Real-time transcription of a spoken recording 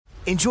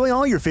Enjoy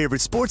all your favorite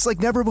sports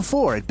like never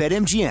before at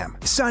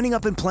BetMGM. Signing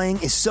up and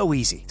playing is so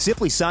easy.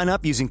 Simply sign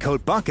up using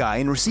code Buckeye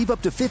and receive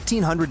up to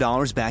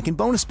 $1,500 back in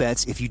bonus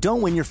bets if you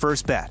don't win your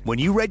first bet. When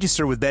you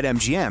register with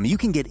BetMGM, you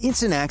can get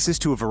instant access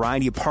to a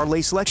variety of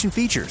parlay selection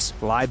features,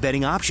 live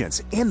betting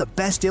options, and the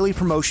best daily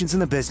promotions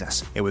in the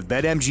business. And with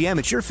BetMGM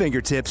at your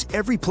fingertips,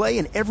 every play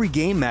and every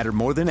game matter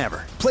more than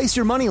ever. Place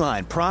your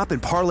moneyline, prop,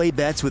 and parlay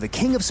bets with the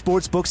king of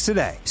sportsbooks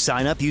today.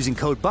 Sign up using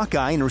code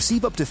Buckeye and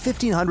receive up to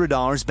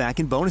 $1,500 back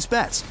in bonus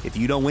bets if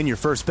you don't win your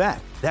first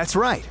bet. That's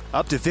right,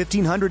 up to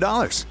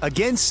 $1,500.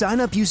 Again, sign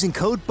up using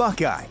code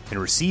Buckeye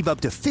and receive up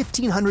to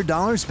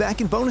 $1,500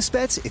 back in bonus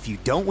bets if you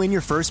don't win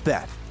your first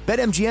bet.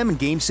 BetMGM and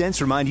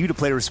GameSense remind you to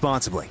play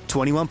responsibly.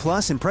 21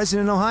 plus and present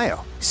in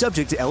Ohio.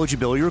 Subject to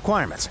eligibility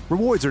requirements.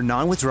 Rewards are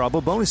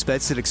non-withdrawable bonus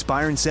bets that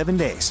expire in 7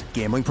 days.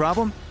 Gambling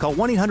problem? Call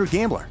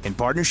 1-800-GAMBLER in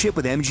partnership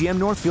with MGM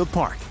Northfield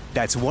Park.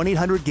 That's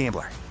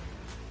 1-800-GAMBLER.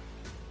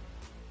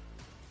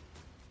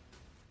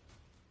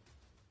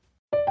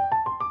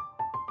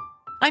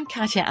 I'm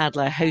Katya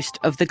Adler, host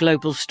of The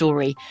Global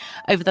Story.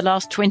 Over the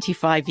last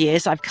 25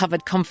 years, I've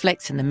covered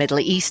conflicts in the Middle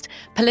East,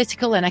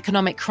 political and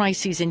economic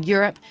crises in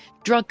Europe,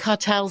 drug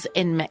cartels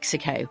in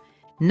Mexico.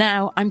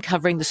 Now I'm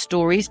covering the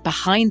stories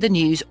behind the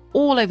news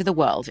all over the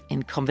world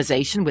in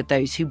conversation with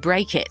those who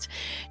break it.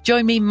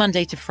 Join me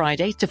Monday to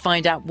Friday to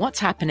find out what's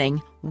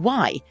happening,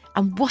 why,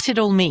 and what it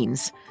all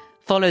means.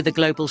 Follow The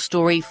Global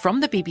Story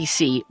from the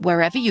BBC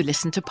wherever you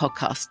listen to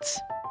podcasts.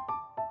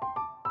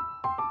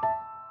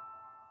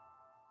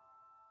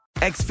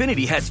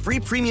 Xfinity has free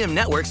premium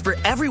networks for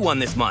everyone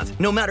this month,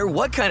 no matter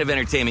what kind of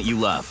entertainment you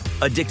love.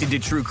 Addicted to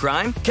true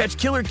crime? Catch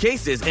killer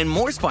cases and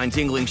more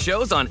spine-tingling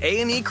shows on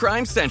A&E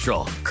Crime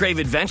Central. Crave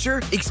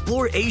adventure?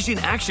 Explore Asian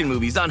action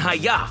movies on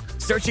Hayya.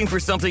 Searching for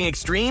something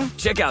extreme?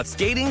 Check out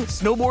skating,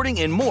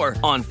 snowboarding, and more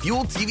on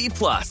Fuel TV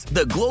Plus,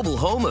 the global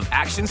home of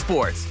action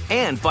sports.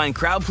 And find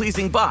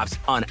crowd-pleasing bops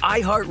on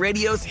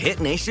iHeartRadio's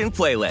Hit Nation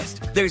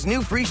playlist. There's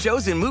new free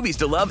shows and movies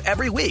to love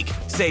every week.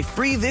 Say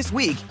free this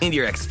week in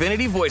your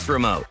Xfinity voice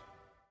remote.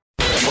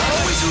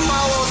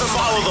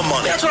 Follow the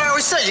money. That's what I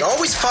always say. You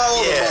always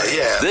follow the money.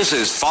 Yeah. This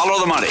is Follow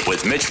the Money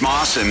with Mitch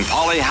Moss and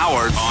Pauly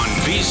Howard on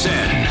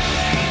VSiN.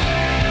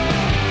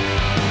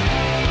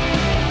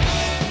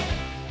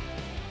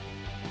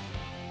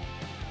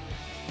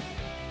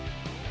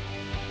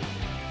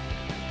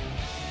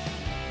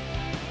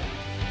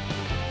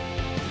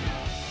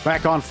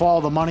 Back on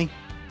Follow the Money.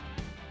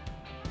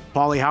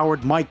 Pauly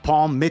Howard, Mike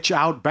Palm, Mitch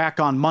out back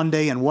on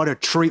Monday, and what a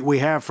treat we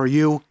have for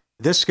you.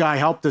 This guy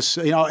helped us.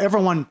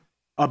 Everyone,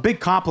 a big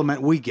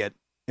compliment we get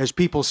as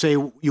people say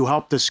you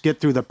helped us get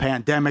through the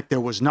pandemic.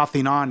 There was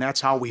nothing on. That's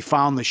how we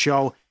found the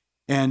show.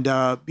 And,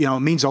 it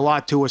means a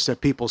lot to us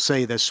that people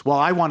say this. Well,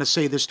 I want to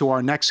say this to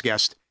our next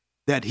guest,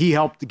 that he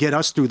helped get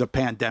us through the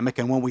pandemic.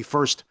 And when we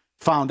first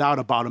found out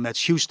about him,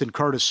 that's Houston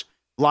Curtis,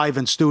 live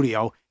in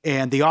studio,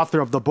 and the author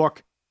of the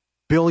book,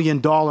 $1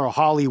 Billion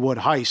Hollywood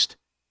Heist.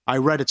 I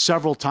read it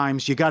several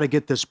times. You got to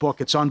get this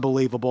book. It's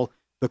unbelievable.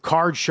 The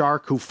card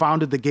shark who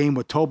founded the game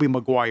with Tobey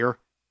Maguire.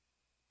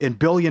 In $1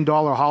 Billion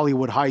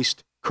Hollywood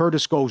Heist,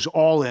 Curtis goes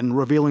all in,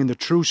 revealing the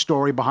true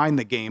story behind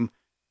the game.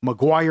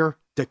 Maguire,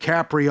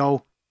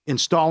 DiCaprio,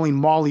 installing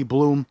Molly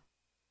Bloom,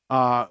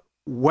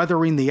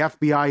 weathering the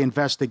FBI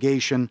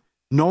investigation,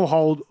 no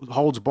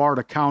holds barred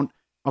account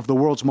of the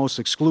world's most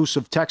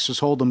exclusive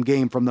Texas Hold'em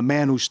game from the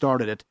man who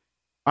started it.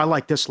 I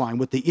like this line.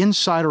 With the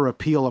insider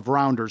appeal of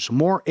Rounders,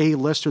 more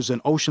A-listers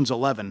than Ocean's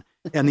 11,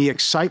 and the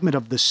excitement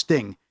of The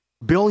Sting,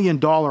 $1 Billion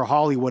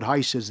Hollywood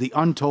Heist is the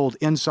untold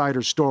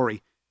insider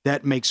story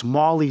that makes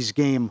Molly's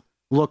game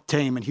look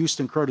tame. And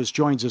Houston Curtis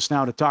joins us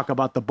now to talk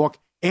about the book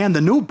and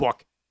the new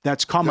book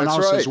that's coming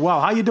out as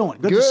well. How you doing?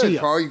 Good to see you.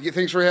 Paul.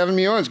 Thanks for having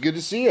me on. It's good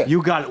to see you.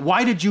 You got it.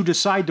 Why did you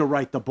decide to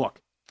write the book?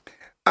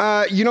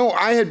 I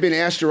had been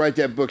asked to write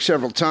that book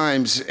several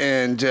times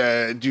and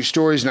do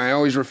stories, and I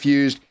always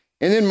refused.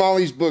 And then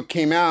Molly's book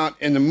came out,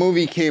 and the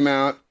movie came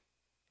out,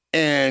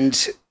 and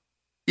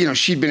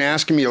she'd been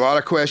asking me a lot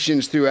of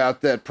questions throughout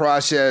that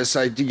process.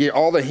 I did get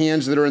all the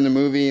hands that are in the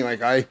movie.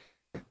 Like, I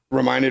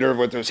reminded her of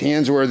what those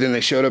hands were, then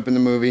they showed up in the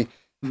movie.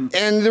 Mm-hmm.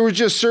 And there were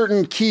just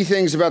certain key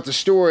things about the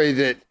story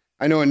that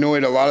I know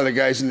annoyed a lot of the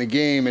guys in the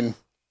game. And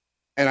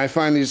I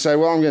finally decided,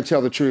 well, I'm going to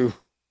tell the true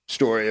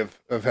story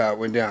of how it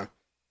went down.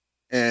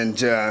 And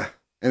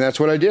that's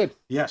what I did.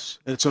 Yes,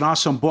 it's an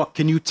awesome book.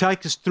 Can you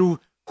take us through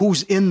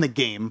who's in the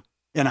game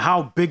and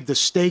how big the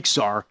stakes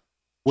are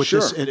with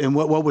this, and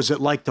what was it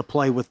like to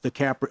play with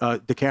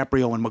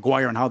DiCaprio and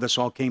Maguire, and how this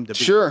all came to be?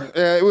 Sure.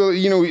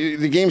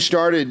 The game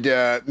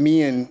started,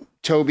 me and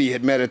Toby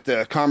had met at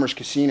the Commerce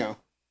Casino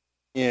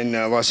in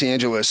Los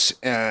Angeles.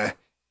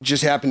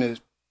 Just happened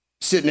to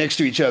sit next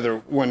to each other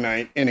one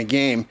night in a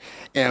game,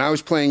 and I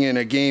was playing in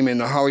a game in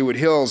the Hollywood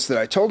Hills that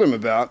I told him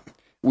about.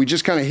 We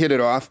just kind of hit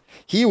it off.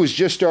 He was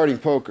just starting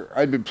poker.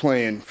 I'd been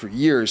playing for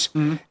years,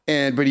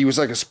 but he was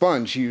like a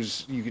sponge.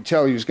 You could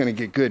tell he was going to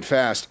get good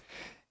fast.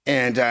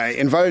 And I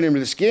invited him to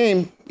this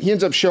game. He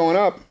ends up showing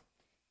up,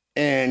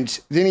 and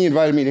then he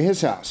invited me to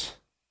his house.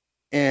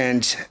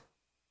 And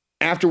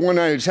after one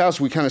night at his house,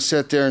 we kind of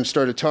sat there and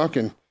started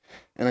talking.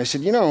 And I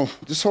said,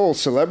 this whole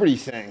celebrity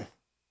thing,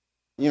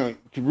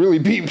 could really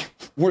be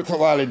worth a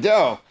lot of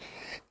dough.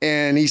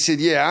 And he said,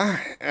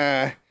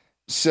 yeah.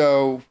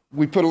 So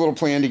we put a little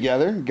plan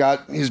together,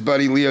 got his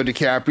buddy Leo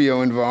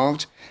DiCaprio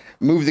involved,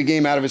 moved the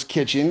game out of his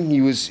kitchen. He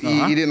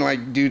didn't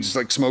like dudes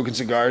like smoking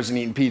cigars and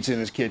eating pizza in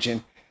his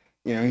kitchen.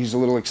 He's a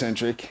little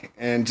eccentric.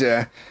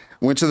 And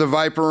went to the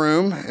Viper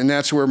Room, and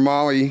that's where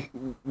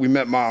we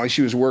met Molly.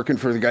 She was working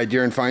for the guy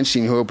Darren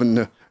Feinstein, who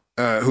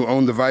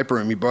owned the Viper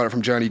Room. He bought it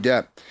from Johnny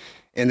Depp.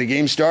 And the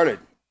game started.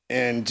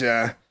 And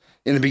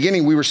in the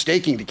beginning, we were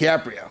staking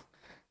DiCaprio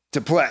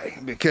to play,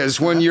 because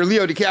when you're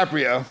Leo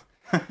DiCaprio,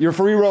 you're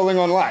free rolling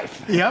on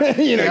life. Yep.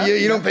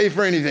 You don't pay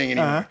for anything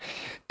anymore.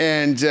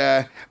 And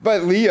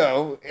but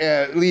Leo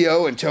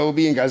and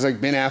Toby and guys like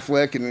Ben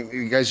Affleck and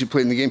the guys who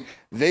played in the game,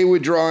 they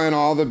would draw in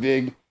all the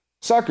big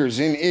suckers.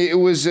 And it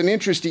was an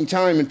interesting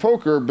time in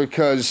poker,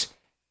 because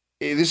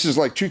this is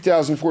like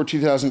 2004,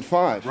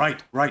 2005.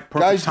 Right. Perfect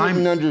guys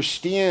timing. didn't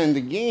understand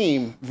the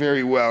game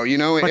very well,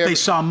 But they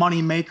saw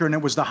Moneymaker, and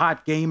it was the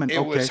hot game. And it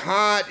was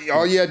hot.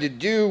 All you had to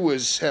do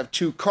was have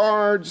 2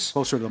 cards.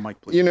 Closer to the mic,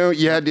 please.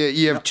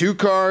 You have 2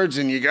 cards,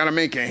 and you got to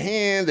make a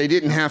hand. They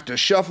didn't have to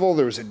shuffle.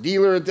 There was a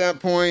dealer at that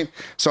point.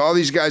 So all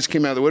these guys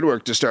came out of the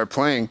woodwork to start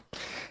playing.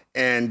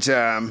 And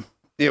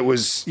it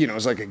was, it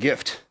was like a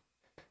gift.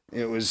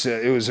 It was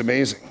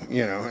amazing,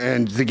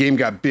 and the game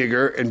got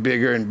bigger and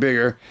bigger and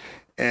bigger.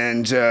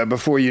 And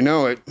before you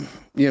know it,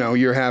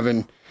 you're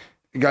having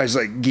guys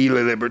like Guy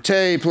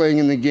Laliberté playing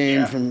in the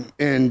game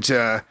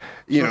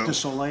Cirque du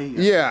Soleil.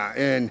 Yeah.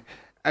 And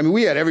I mean,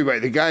 we had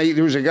everybody.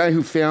 There was a guy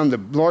who found the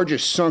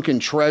largest sunken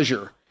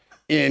treasure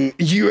in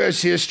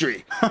U.S.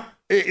 history,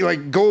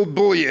 like gold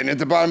bullion at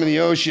the bottom of the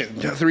ocean,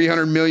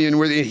 300 million,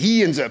 where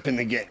he ends up in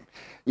the game.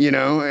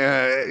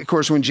 Of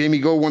course, when Jamie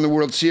Gold won the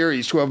World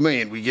Series, 12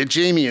 million, we get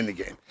Jamie in the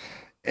game.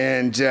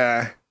 And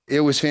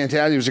it was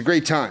fantastic. It was a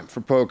great time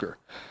for poker.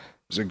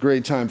 It was a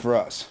great time for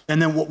us. And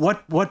then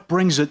what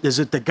brings it? Is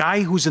it the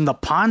guy who's in the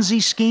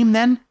Ponzi scheme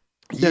then?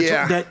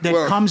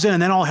 That comes in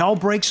and then all hell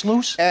breaks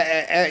loose?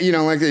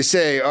 Like they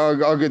say, all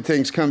good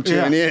things come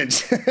to an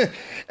end.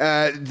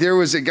 There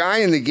was a guy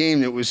in the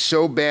game that was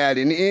so bad.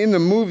 And in the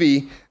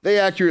movie, they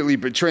accurately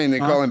portray him. They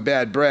call him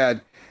Bad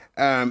Brad.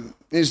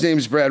 His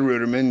name's Brad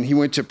Ruderman. He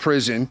went to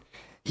prison.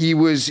 He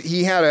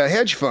had a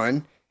hedge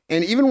fund.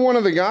 And even one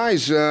of the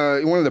guys,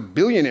 one of the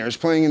billionaires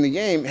playing in the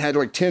game, had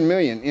like 10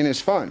 million in his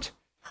fund.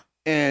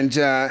 And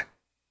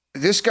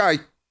this guy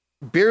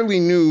barely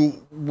knew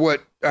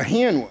what a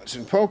hand was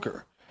in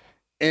poker.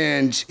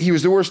 And he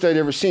was the worst I'd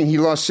ever seen. He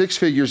lost 6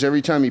 figures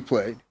every time he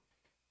played.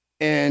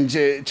 And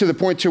to the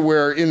point to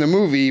where in the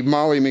movie,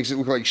 Molly makes it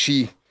look like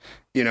she,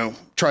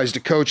 tries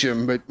to coach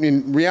him. But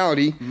in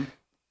reality,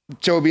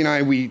 Toby and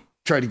I, we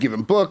tried to give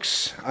him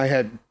books. I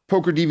had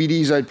poker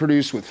DVDs I'd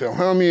produced with Phil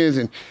Hellmuth,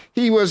 and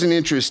he wasn't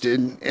interested.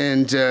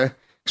 And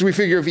because we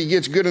figure if he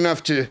gets good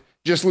enough to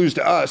just lose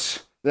to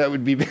us, that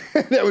would be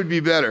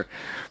better.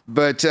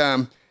 But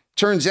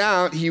turns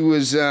out he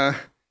was. I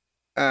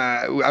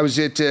was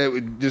at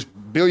this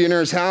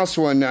billionaire's house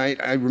one night.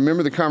 I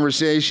remember the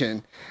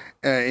conversation,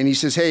 and he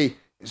says, "Hey,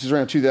 this is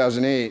around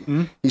 2008."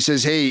 Mm-hmm. He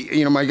says,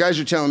 "Hey, my guys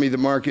are telling me the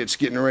market's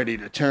getting ready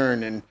to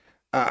turn, and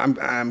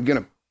I'm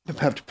gonna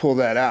have to pull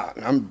that out."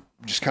 And I'm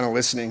just kind of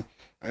listening.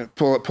 I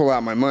pull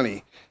out my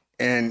money,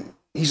 and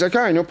he's like,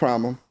 "All right, no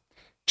problem."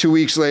 2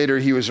 weeks later,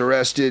 he was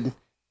arrested.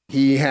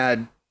 He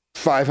had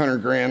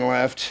 $500,000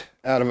 left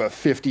out of a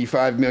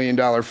 $55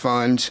 million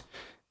fund.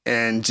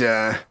 And,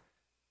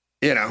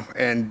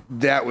 and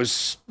that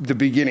was the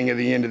beginning of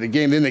the end of the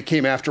game. Then they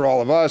came after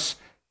all of us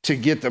to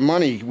get the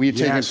money. We had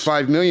taken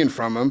 $5 million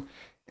from them.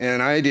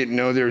 And I didn't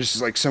know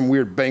there's like some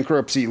weird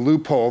bankruptcy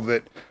loophole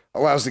that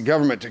allows the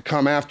government to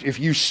come after. If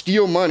you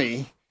steal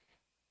money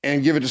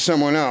and give it to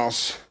someone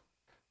else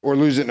or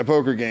lose it in a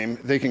poker game,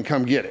 they can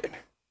come get it.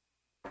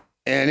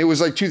 And it was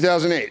like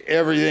 2008.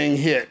 Everything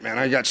hit, man.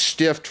 I got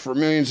stiffed for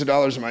millions of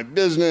dollars in my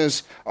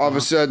business. All of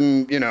a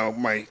sudden,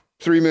 my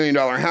 $3 million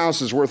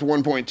house is worth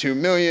 $1.2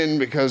 million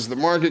because the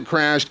market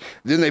crashed.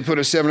 Then they put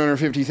a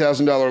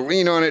 $750,000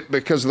 lien on it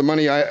because of the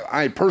money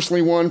I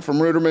personally won from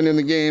Ruderman in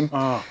the game.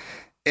 Oh.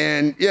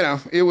 And,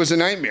 it was a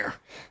nightmare.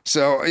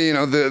 So,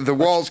 the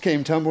walls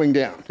came tumbling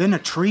down. Didn't a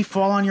tree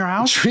fall on your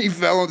house? A tree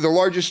fell. The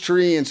largest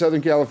tree in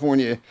Southern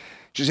California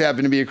just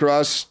happened to be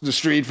across the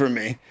street from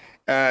me.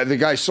 The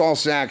guy Saul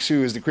Sachs,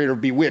 who is the creator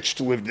of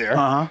Bewitched, lived there.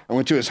 I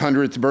went to his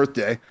 100th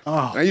birthday.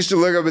 I used to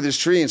look up at this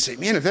tree and say,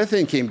 man, if that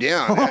thing came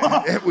down,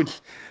 that would,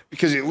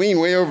 because it leaned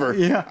way over.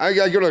 Yeah. I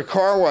go to a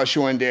car wash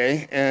one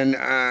day, and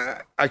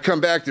I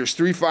come back. There's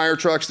 3 fire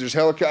trucks. There's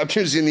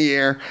helicopters in the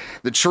air.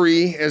 The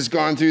tree has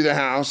gone through the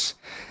house.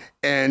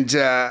 And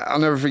I'll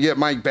never forget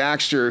Mike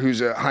Baxter,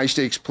 who's a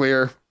high-stakes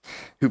player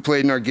who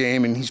played in our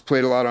game, and he's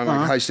played a lot on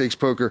high-stakes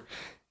poker.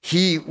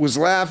 He was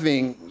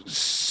laughing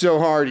so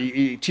hard,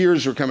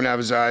 tears were coming out of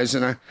his eyes.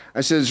 And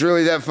I said, "Is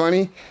really that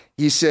funny?"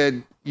 He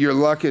said, "Your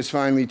luck has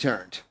finally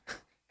turned."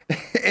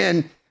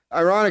 And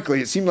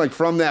ironically, it seemed like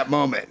from that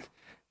moment,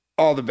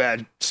 all the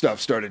bad stuff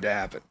started to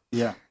happen.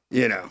 Yeah.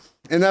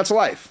 and that's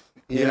life.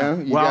 You know,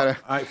 you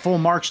gotta... full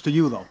marks to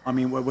you, though. I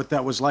mean, what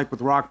that was like with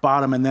Rock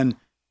Bottom and then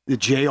the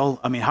jail.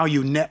 I mean, how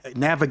you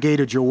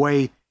navigated your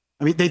way.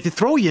 I mean, they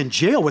throw you in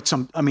jail with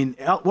some. I mean,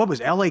 what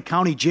was L.A.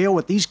 County Jail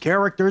with these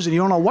characters, and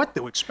you don't know what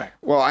to expect.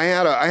 Well, I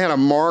had a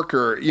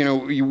marker.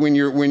 When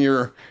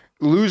you're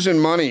losing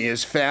money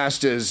as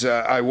fast as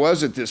I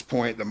was at this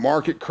point, the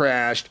market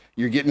crashed.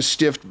 You're getting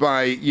stiffed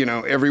by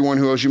everyone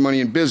who owes you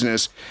money in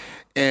business,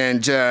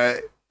 and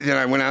then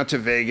I went out to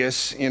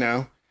Vegas.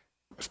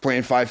 Was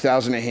playing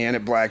 $5,000 a hand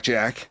at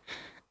blackjack,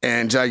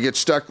 and I get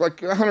stuck like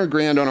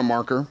 $100,000 on a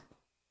marker,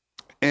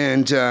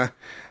 and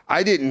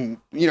I didn't.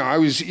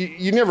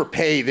 You never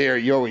pay there;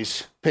 you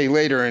always pay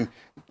later, and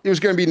it was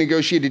going to be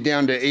negotiated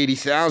down to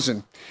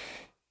 $80,000,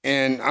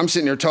 and I'm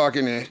sitting there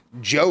talking to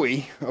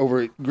Joey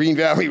over at Green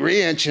Valley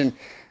Ranch, and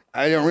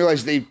I don't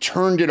realize they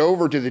turned it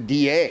over to the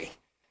DA,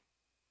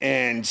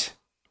 and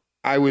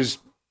I was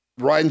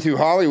riding through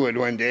Hollywood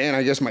one day, and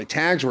I guess my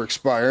tags were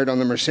expired on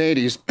the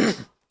Mercedes.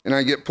 And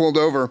I get pulled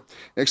over.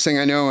 Next thing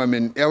I know, I'm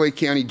in L.A.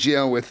 County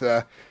Jail with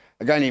a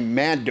guy named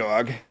Mad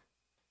Dog,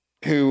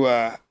 who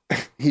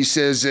he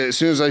says, as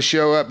soon as I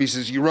show up, he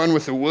says, "You run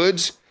with the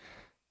Woods?"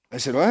 I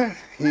said, "What?"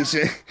 He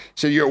said,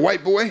 "You're a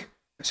white boy?"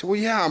 I said, "Well,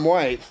 yeah, I'm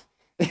white."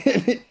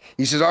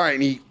 He says, "All right."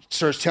 And he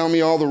starts telling me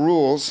all the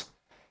rules.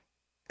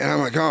 And I'm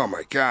like, oh,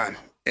 my God.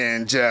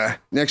 And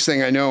next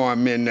thing I know,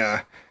 I'm in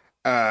a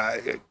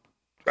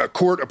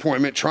court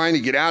appointment trying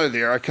to get out of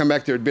there. I come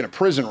back, there had been a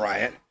prison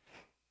riot.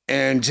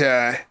 And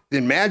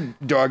then Mad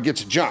Dog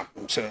gets a jump,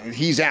 so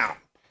he's out.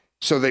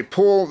 So they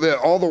pull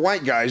all the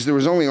white guys. There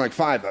was only like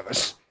 5 of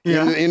us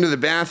into the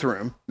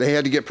bathroom. They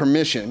had to get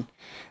permission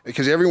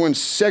because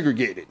everyone's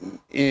segregated.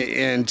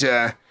 And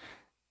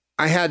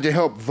I had to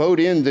help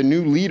vote in the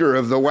new leader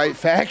of the white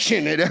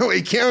faction at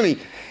L.A. County.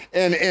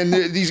 And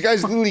these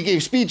guys literally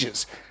gave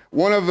speeches.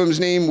 One of them's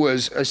name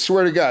was, I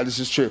swear to God, this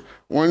is true.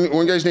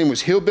 One guy's name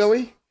was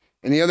Hillbilly,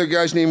 and the other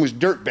guy's name was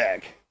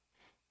Dirtbag.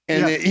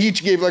 And they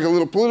each gave like a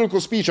little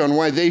political speech on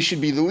why they should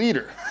be the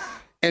leader.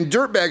 And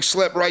Dirtbag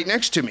slept right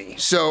next to me.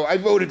 So I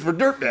voted for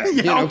Dirtbag,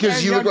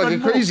 because he looked like a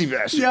crazy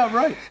bastard. Yeah,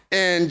 right.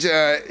 And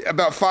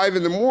about 5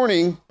 in the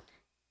morning,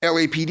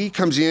 LAPD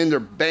comes in, they're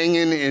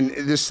banging, and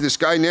this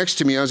guy next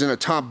to me, I was in a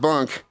top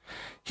bunk.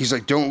 He's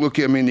like, "Don't look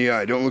him in the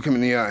eye, don't look him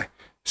in the eye."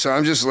 So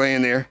I'm just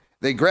laying there.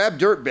 They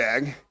grabbed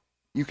Dirtbag.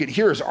 You could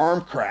hear his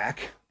arm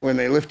crack when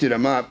they lifted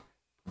him up,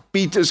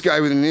 beat this guy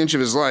within an inch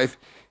of his life,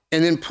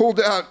 and then pulled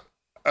out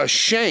a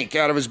shank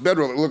out of his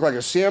bedroll that looked like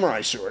a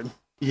samurai sword.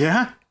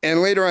 Yeah?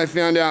 And later I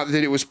found out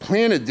that it was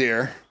planted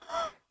there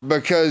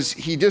because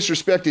he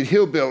disrespected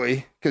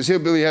Hillbilly, because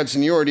Hillbilly had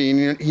seniority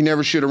and he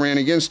never should have ran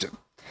against him.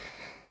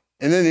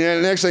 And then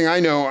the next thing I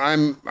know,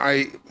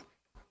 I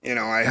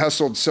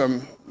hustled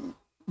some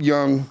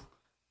young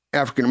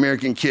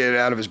African-American kid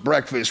out of his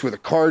breakfast with a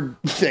card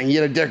thing. He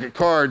had a deck of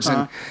cards.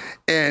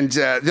 And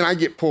then I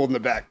get pulled in the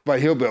back by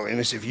Hillbilly. And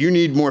they said, "If you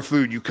need more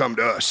food, you come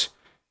to us.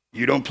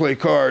 You don't play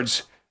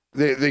cards."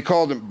 They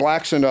called them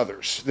blacks and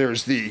others.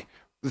 There's the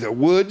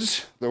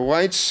Woods, the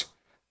whites,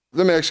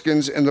 the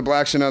Mexicans, and the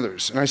blacks and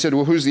others. And I said,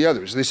 "Well, who's the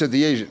others?" They said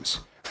the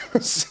Asians.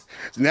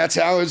 And that's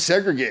how it's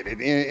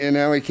segregated in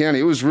LA County.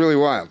 It was really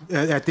wild.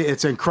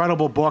 It's an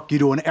incredible book. You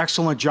do an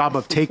excellent job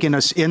of taking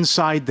us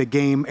inside the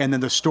game and then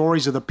the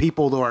stories of the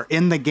people who are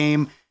in the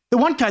game.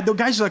 The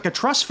guy's like a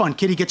trust fund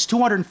kid. He gets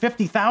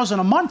 $250,000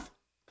 a month.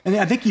 And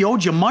I think he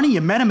owed you money.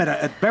 You met him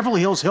at Beverly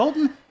Hills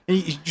Hilton. And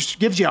he just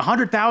gives you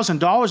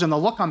 $100,000 and the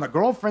look on the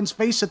girlfriend's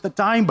face at the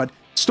time. But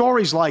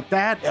stories like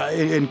that,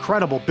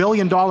 incredible. $1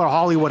 billion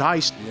Hollywood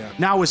heist. Yeah.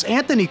 Now, as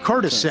Anthony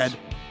Curtis said,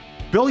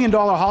 $1 billion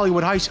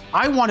Hollywood heist,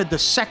 I wanted the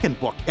second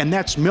book, and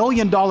that's $1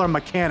 Million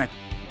Mechanic.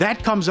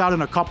 That comes out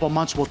in a couple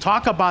months. We'll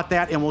talk about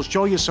that, and we'll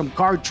show you some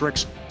card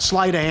tricks.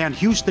 Sleight of hand.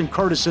 Houston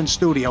Curtis in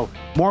studio.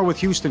 More with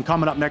Houston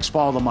coming up next.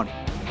 Follow the Money.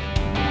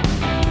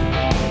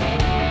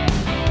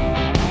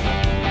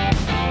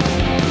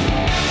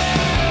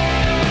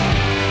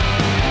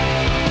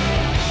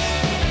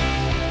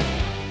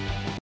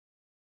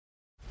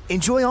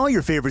 Enjoy all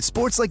your favorite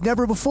sports like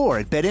never before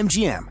at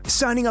BetMGM.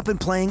 Signing up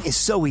and playing is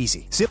so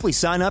easy. Simply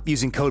sign up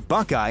using code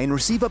Buckeye and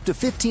receive up to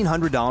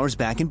 $1,500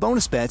 back in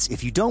bonus bets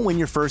if you don't win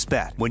your first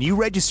bet. When you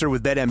register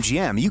with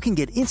BetMGM, you can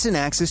get instant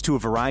access to a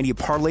variety of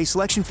parlay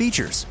selection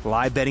features,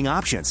 live betting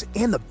options,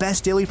 and the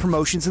best daily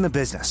promotions in the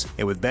business.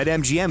 And with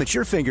BetMGM at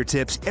your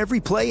fingertips, every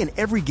play and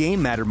every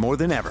game matter more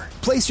than ever.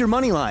 Place your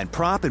moneyline,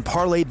 prop, and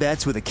parlay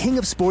bets with the king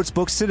of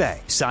sportsbooks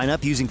today. Sign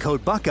up using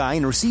code Buckeye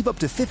and receive up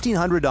to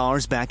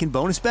 $1,500 back in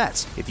bonus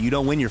bets if you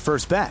don't win your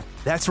first bet.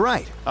 That's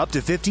right, up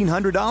to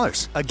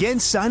 $1,500. Again,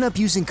 sign up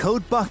using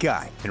code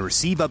Buckeye and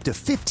receive up to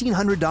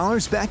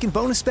 $1,500 back in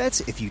bonus bets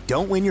if you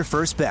don't win your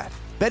first bet.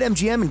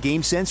 BetMGM and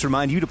GameSense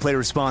remind you to play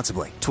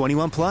responsibly.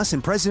 21 plus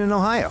and present in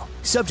Ohio.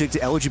 Subject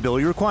to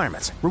eligibility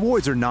requirements.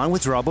 Rewards are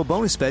non-withdrawable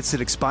bonus bets that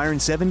expire in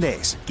 7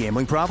 days.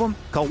 Gambling problem?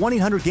 Call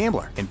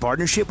 1-800-GAMBLER in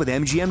partnership with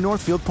MGM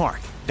Northfield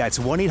Park. That's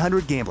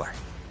 1-800-GAMBLER.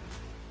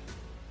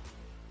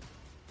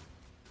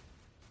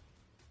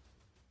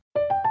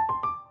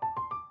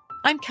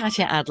 I'm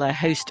Katya Adler,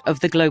 host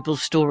of The Global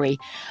Story.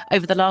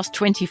 Over the last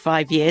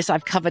 25 years,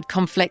 I've covered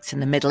conflicts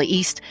in the Middle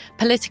East,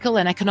 political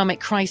and economic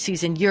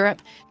crises in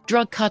Europe,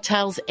 drug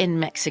cartels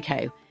in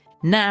Mexico.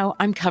 Now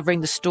I'm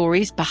covering the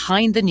stories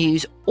behind the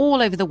news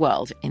all over the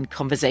world in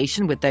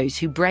conversation with those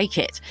who break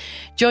it.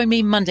 Join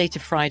me Monday to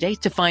Friday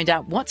to find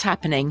out what's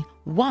happening,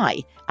 why,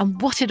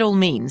 and what it all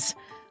means.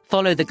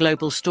 Follow The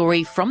Global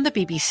Story from the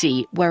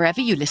BBC wherever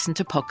you listen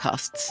to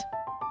podcasts.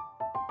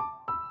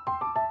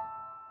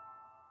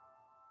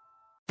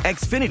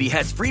 Xfinity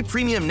has free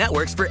premium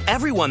networks for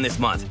everyone this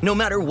month, no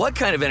matter what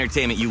kind of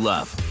entertainment you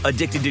love.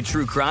 Addicted to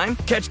true crime?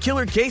 Catch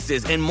killer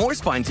cases and more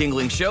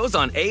spine-tingling shows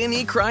on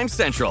A&E Crime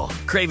Central.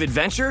 Crave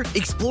adventure?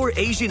 Explore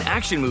Asian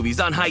action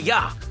movies on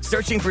Hi-YAH.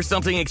 Searching for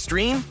something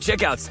extreme?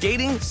 Check out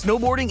skating,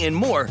 snowboarding, and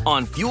more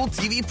on Fuel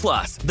TV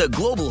Plus, the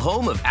global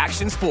home of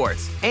action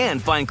sports.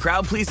 And find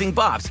crowd-pleasing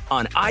bops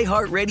on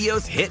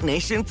iHeartRadio's Hit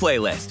Nation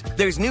playlist.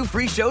 There's new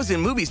free shows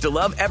and movies to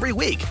love every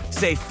week.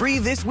 Say free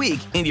this week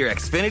in your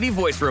Xfinity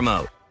voice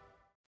remote.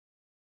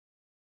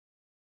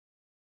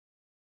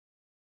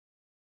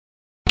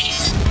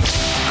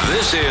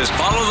 This is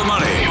Follow the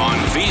Money on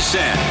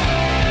VSiN.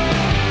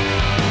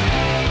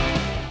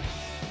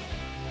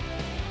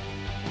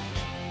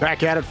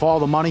 Back at it, Follow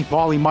the Money.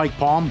 Paulie, Mike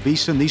Palm,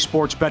 VSiN, the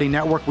Sports Betting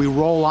Network. We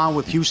roll on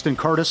with Houston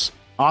Curtis,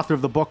 author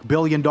of the book $1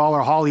 Billion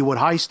Hollywood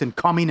Heist, and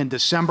coming in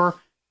December,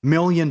 $1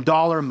 Million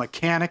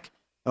Mechanic.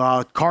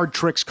 Card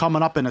tricks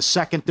coming up in a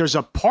second. There's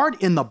a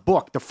part in the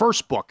book, the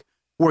first book,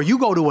 where you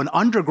go to an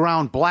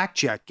underground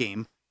blackjack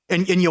game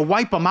and you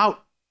wipe them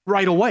out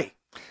right away.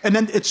 And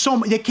then it's so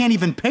they can't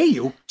even pay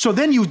you. So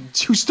then you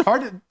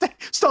start.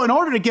 So in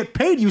order to get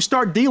paid, you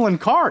start dealing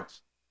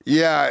cards.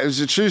 Yeah, it was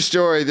a true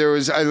story.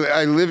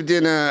 I lived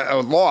in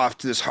a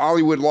loft, this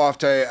Hollywood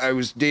loft. I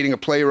was dating a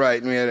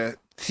playwright, and we had a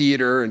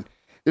theater, and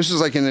this was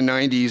like in the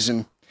 90s.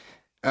 And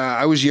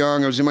I was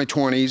young. I was in my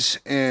 20s,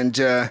 and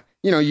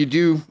you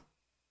do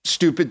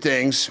stupid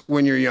things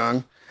when you're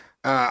young.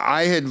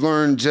 I had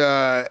learned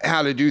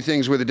how to do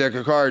things with a deck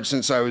of cards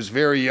since I was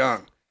very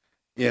young.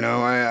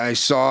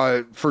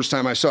 First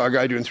time I saw a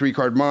guy doing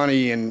 3-card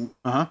monte in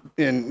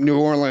New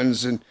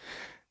Orleans, and,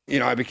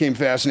 I became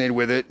fascinated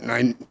with it, and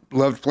I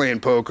loved playing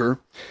poker.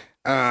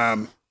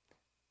 But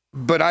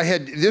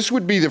this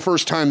would be the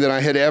first time that I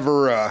had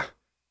ever,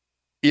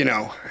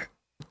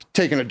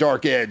 taken a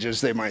dark edge, as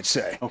they might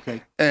say.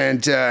 Okay.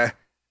 And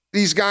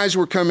these guys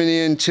were coming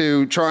in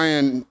to try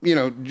and,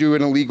 do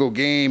an illegal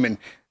game, and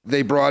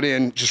they brought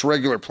in just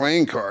regular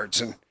playing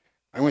cards, and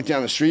I went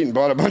down the street and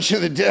bought a bunch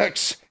of the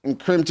decks and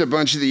crimped a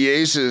bunch of the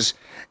aces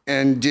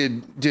and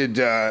did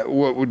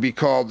what would be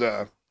called,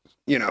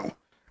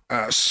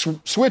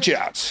 switch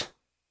outs.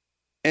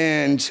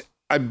 And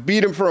I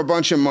beat them for a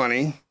bunch of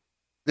money.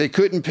 They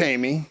couldn't pay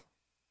me.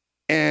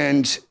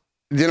 And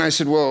then I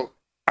said, well,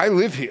 I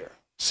live here.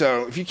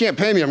 So if you can't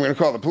pay me, I'm going to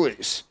call the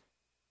police.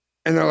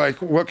 And they're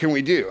like, what can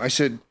we do? I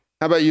said,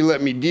 how about you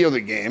let me deal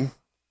the game,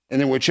 and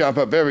then we'll chop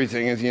up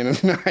everything at the end of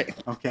the night.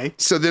 Okay.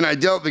 So then I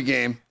dealt the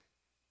game.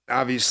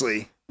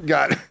 Obviously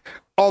got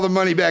all the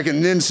money back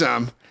and then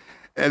some,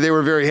 and they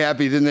were very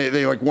happy. Then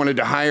they wanted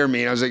to hire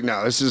me, and I was like,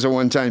 no, this is a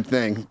one-time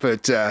thing.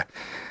 But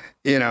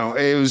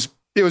it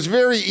was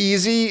very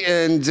easy,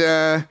 and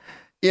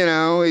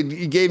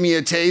it gave me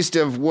a taste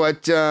of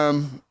what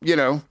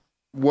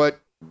what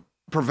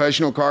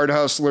professional card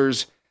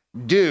hustlers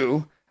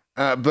do.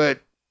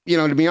 But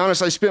to be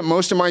honest, I spent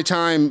most of my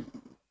time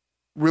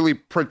really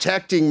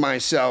protecting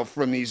myself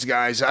from these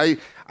guys.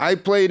 I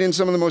played in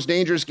some of the most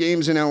dangerous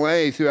games in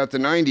LA throughout the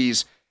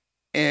 90s.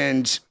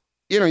 And,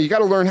 you got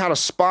to learn how to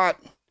spot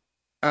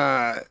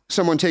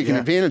someone taking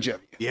advantage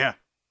of you. Yeah.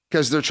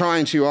 Because they're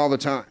trying to all the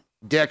time.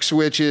 Deck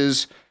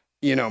switches,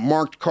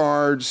 marked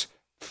cards,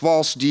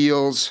 false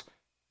deals.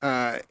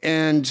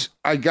 And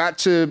I got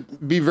to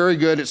be very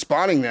good at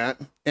spotting that.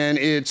 And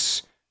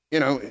it's,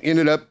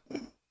 ended up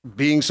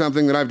being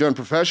something that I've done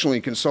professionally,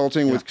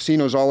 consulting with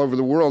casinos all over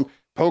the world,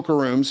 poker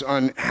rooms,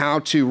 on how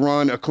to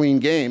run a clean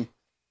game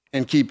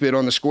and keep it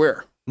on the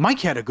square. Mike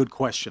had a good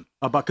question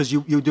about, because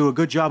you do a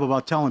good job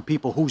about telling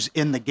people who's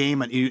in the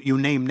game, and you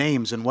name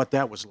names and what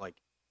that was like.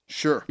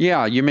 Sure.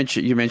 Yeah, you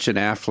mentioned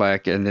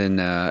Affleck, and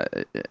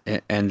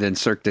then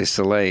Cirque du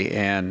Soleil,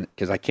 and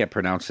because I can't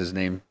pronounce his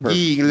name. Guy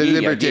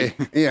Liberté.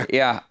 Yeah.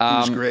 Yeah. He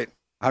was great.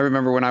 I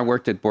remember when I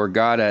worked at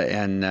Borgata,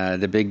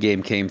 and the big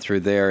game came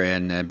through there,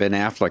 and Ben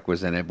Affleck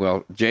was in it.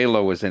 Well,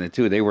 J-Lo was in it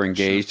too. They were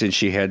engaged, and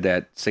she had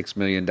that $6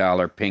 million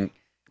pink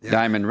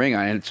diamond ring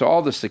on. And so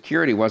all the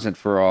security wasn't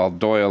for all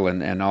Doyle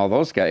and all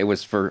those guys. It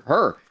was for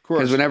her.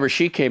 Because whenever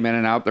she came in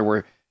and out, there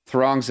were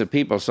throngs of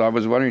people. So I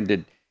was wondering,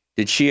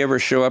 did she ever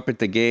show up at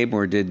the game,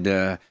 or did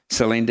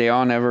Celine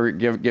Dion ever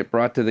get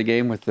brought to the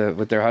game with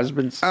their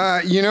husbands?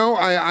 I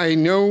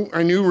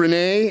knew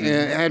Renee.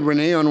 Had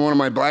Renee on one of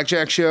my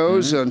blackjack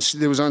shows.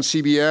 It was on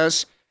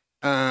CBS,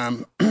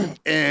 and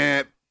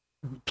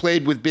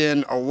played with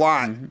Ben a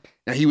lot.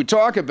 Now he would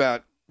talk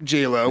about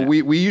J-Lo.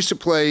 Yeah. We used to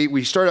play.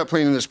 We started out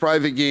playing in this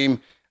private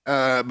game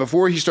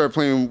before he started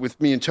playing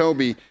with me and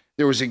Toby.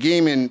 There was a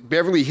game in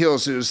Beverly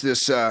Hills. It was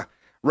this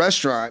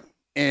restaurant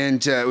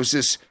And it was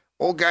this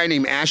old guy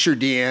named Asher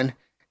Dan.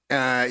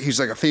 He was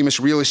like a famous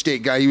real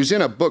estate guy. He was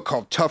in a book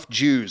called Tough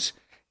Jews,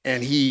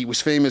 and he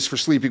was famous for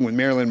sleeping with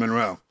Marilyn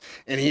Monroe.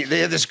 And they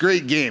had this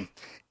great game,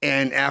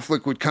 and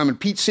Affleck would come, and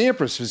Pete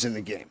Sampras was in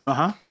the game.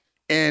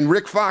 And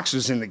Rick Fox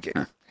was in the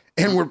game.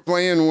 And we're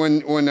playing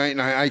one night,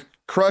 and I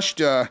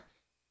crushed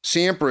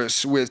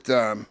Sampras with,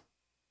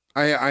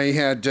 I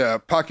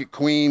had pocket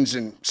queens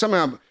and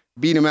somehow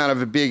beat him out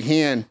of a big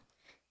hand.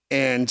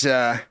 And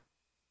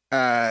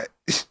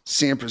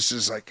Sampras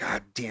is like,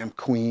 God damn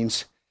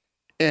queens.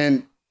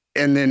 And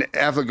then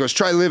Affleck goes,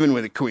 try living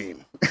with a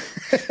queen.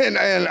 and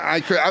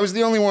I was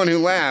the only one who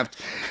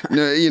laughed.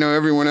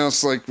 Everyone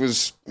else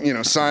was,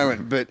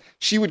 silent. But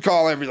she would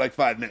call every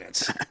 5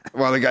 minutes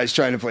while the guy's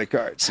trying to play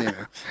cards,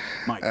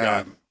 My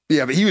God.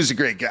 Yeah, but he was a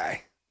great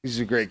guy. He's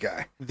a great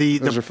guy.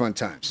 Those are fun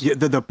times. Yeah,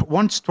 the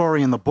one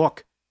story in the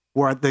book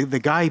where the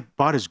guy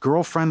bought his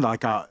girlfriend a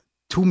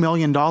 $2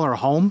 million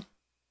home,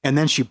 and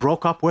then she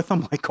broke up with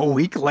him a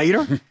week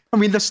later. I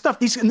mean, the stuff,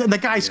 the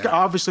guy's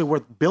obviously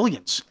worth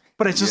billions.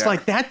 But it's just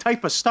that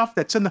type of stuff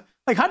that's in the,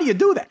 how do you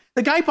do that?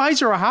 The guy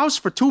buys her a house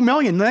for $2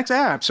 million. The next,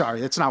 I'm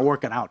sorry, it's not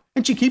working out.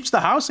 And she keeps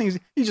the house, and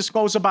he just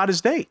goes about his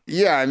day.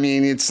 Yeah, I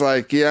mean, it's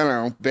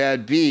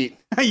bad beat.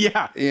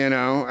 Yeah.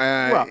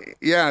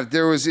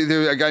 There was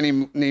a guy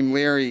named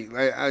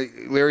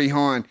Larry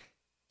Hahn.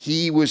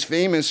 He was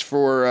famous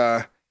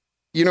for,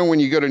 when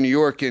you go to New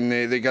York and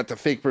they got the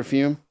fake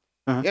perfume.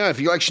 Yeah,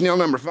 if you like Chanel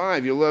No.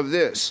 5, you'll love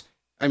this.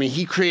 I mean,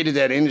 he created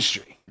that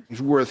industry.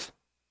 He's worth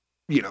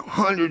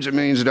hundreds of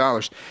millions of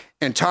dollars.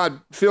 And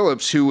Todd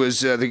Phillips, who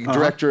was the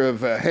director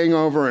of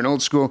Hangover and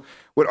Old School,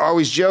 would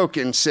always joke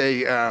and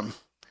say,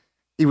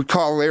 he would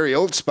call Larry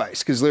Old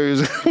Spice because Larry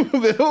was a little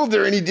bit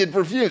older and he did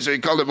perfume, so he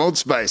called him Old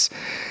Spice.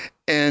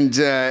 And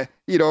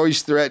he'd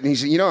always threaten, he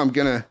said, I'm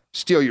going to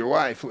steal your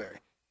wife, Larry.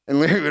 And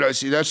Larry would always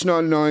say, that's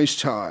not nice,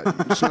 Todd.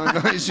 It's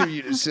not nice of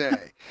you to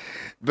say.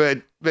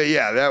 But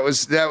yeah, that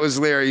was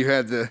Larry who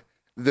had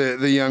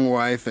the young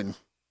wife,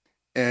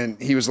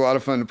 and he was a lot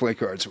of fun to play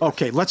cards with.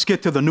 Okay, let's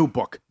get to the new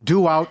book.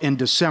 Due out in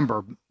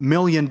December, $1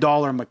 Million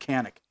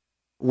Mechanic.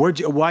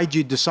 Why'd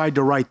you decide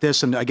to write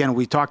this? And again,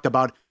 we talked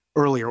about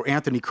earlier,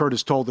 Anthony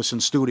Curtis told us in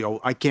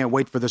studio, I can't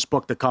wait for this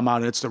book to come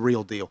out. It's the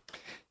real deal.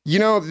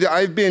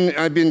 I've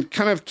been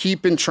kind of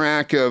keeping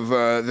track of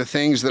the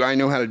things that I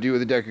know how to do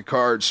with a deck of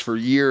cards for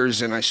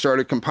years, and I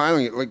started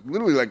compiling it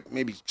literally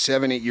maybe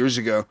 7-8 years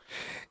ago.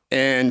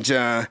 And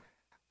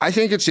I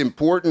think it's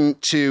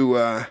important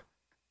to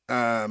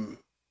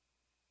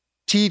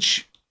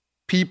teach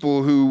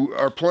people who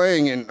are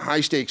playing in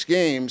high-stakes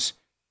games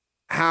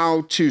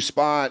how to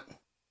spot,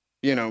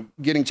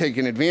 getting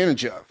taken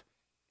advantage of.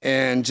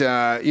 And,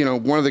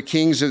 one of the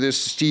kings of this,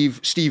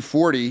 Steve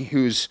Forte,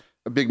 who's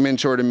a big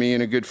mentor to me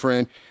and a good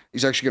friend,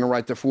 he's actually going to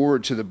write the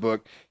foreword to the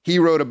book. He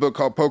wrote a book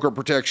called Poker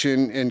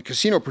Protection and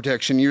Casino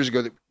Protection years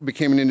ago that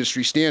became an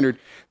industry standard.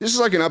 This is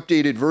like an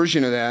updated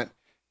version of that.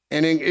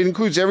 And it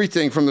includes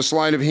everything from the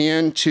sleight of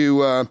hand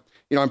to,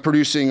 I'm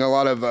producing a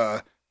lot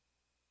of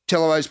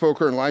televised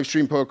poker and live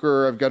stream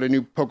poker. I've got a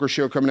new poker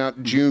show coming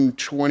out June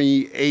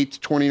 28th,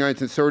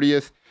 29th, and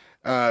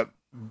 30th.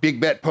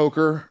 Big Bet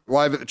Poker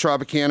live at the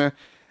Tropicana.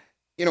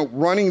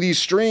 Running these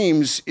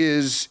streams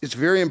it's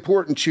very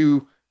important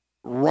to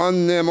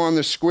run them on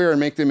the square and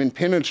make them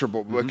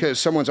impenetrable because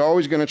someone's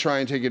always going to try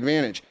and take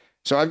advantage.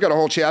 So I've got a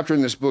whole chapter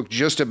in this book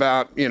just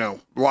about,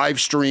 live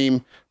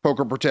stream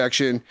poker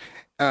protection.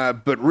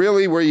 But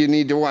really where you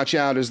need to watch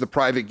out is the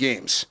private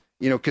games.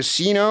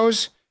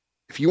 Casinos,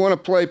 if you want to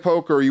play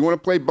poker or you want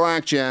to play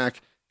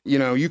blackjack,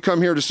 you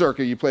come here to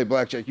Circa, you play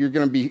blackjack, you're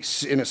going to be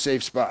in a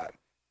safe spot.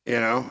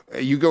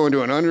 You go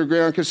into an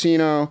underground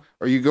casino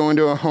or you go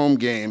into a home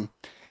game,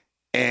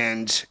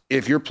 and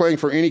if you're playing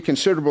for any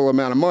considerable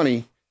amount of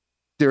money,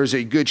 there's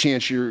a good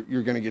chance you're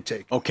going to get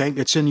taken. Okay,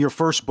 it's in your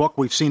first book.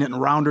 We've seen it in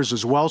Rounders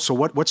as well. So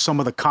what's some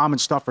of the common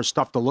stuff or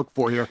stuff to look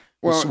for here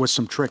with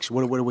some tricks?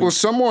 What do we? Well,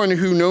 someone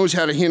who knows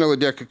how to handle a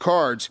deck of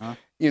cards,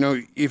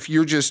 if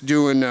you're just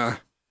doing,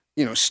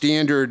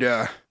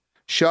 standard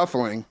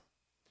shuffling,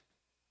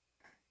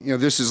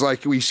 this is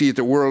like we see at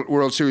the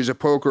World Series of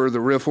Poker,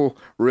 the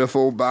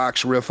riffle,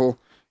 box, riffle.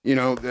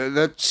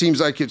 That seems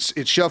like it's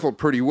shuffled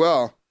pretty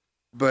well,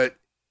 but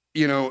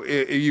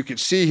you can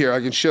see here,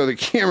 I can show the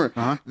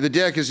camera, the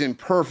deck is in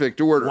perfect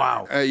order.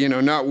 Wow.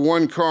 Not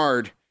one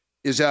card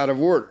is out of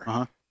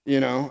order.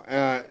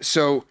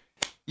 So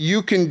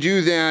you can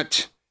do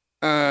that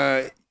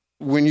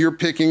when you're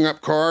picking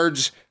up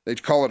cards. They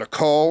call it a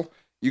call.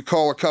 You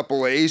call a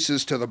couple of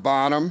aces to the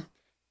bottom.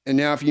 And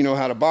now if you know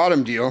how to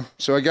bottom deal,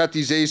 so I got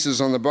these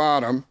aces on the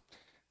bottom.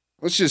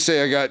 Let's just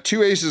say I got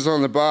 2 aces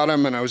on the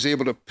bottom and I was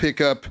able to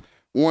pick up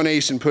 1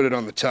 ace and put it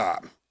on the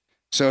top.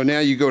 So now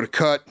you go to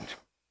cut,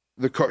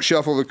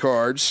 shuffle the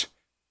cards.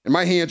 And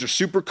my hands are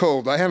super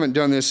cold. I haven't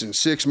done this in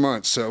 6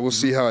 months, so we'll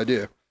see how I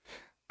do.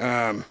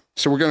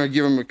 So we're going to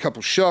give them a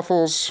couple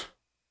shuffles.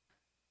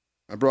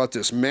 I brought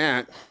this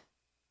mat.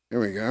 There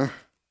we go.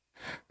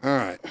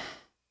 All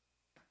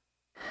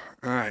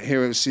right, here,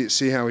 let's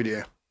see how we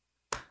do.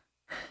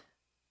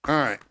 All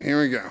right,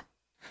 here we go.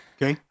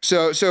 Okay.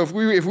 So if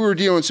we were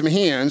dealing some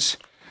hands,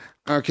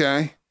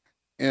 okay,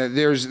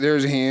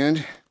 there's a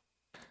hand.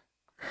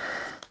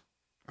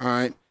 All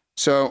right.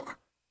 So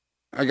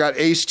I got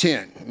ace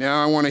 10.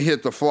 Now I want to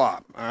hit the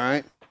flop. All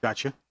right.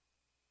 Gotcha.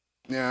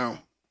 Now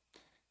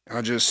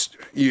I'll just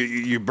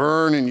you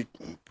burn and you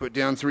put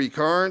down 3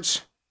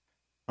 cards.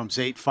 Comes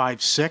 8,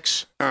 5,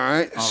 6. All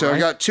right. All so right. I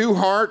got 2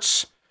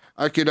 hearts.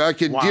 I could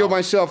Wow. deal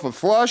myself a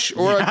flush,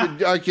 or Yeah.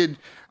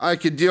 I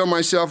could deal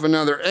myself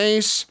another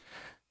ace,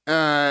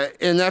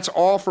 and that's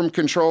all from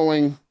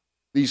controlling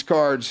these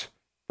cards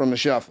from the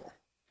shuffle.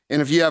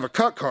 And if you have a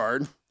cut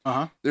card,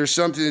 there's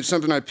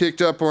something I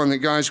picked up on that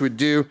guys would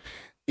do.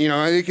 You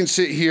know, they can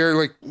sit here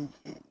like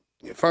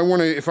if I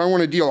want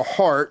to deal a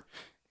heart.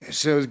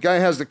 So the guy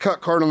has the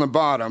cut card on the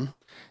bottom,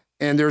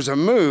 and there's a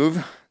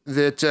move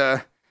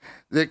that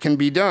can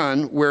be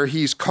done where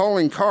he's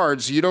calling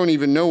cards. You don't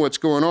even know what's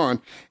going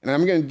on. And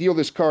I'm going to deal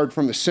this card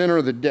from the center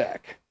of the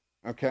deck.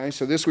 Okay,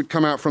 so this would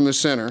come out from the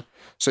center.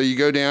 So you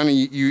go down and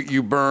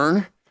you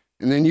burn,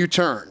 and then you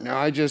turn. Now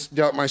I just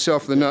dealt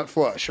myself the nut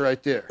flush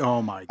right there.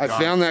 Oh, my I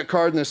God. found that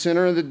card in the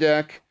center of the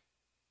deck.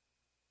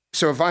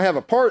 So if I have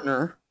a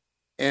partner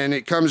and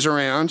it comes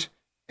around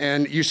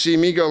and you see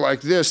me go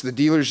like this, the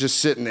dealer's just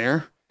sitting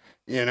there,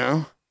 you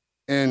know,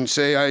 and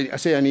I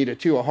say I need a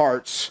 2 of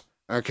hearts,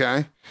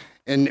 okay?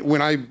 And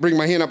when I bring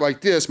my hand up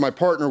like this, my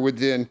partner would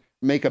then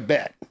make a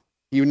bet.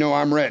 You know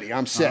I'm ready.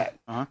 I'm set.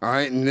 All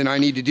right? And then I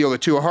need to deal the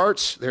 2 of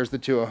hearts. There's the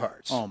 2 of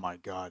hearts. Oh, my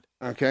God.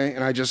 Okay?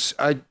 And I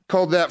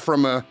called that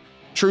from a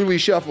truly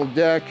shuffled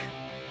deck,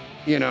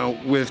 you know,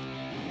 with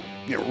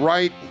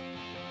right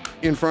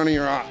in front of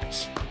your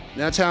eyes.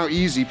 That's how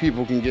easy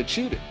people can get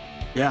cheated.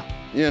 Yeah.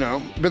 You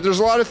know, but there's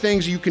a lot of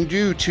things you can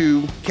do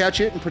to catch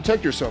it and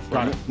protect yourself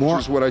from it, More,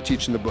 which is what I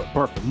teach in the book.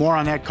 Perfect. More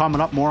on that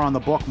coming up. More on the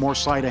book. More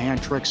sleight of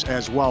hand tricks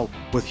as well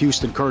with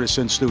Houston Curtis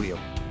in studio.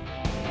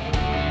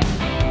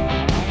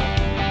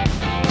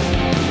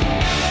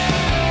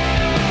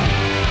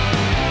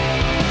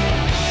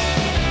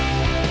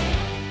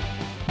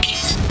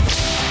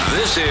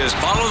 This is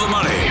Follow the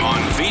Money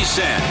on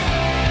VSiN.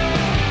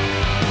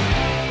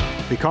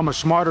 Become a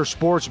smarter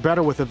sports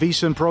bettor with a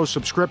VSiN Pro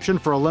subscription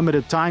for a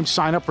limited time.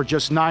 Sign up for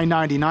just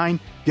 $9.99.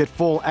 Get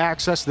full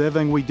access to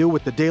everything we do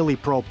with the Daily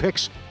Pro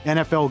Picks.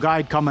 NFL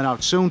Guide coming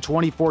out soon.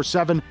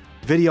 24/7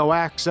 video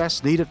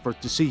access needed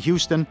to see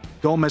Houston.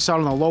 Don't miss out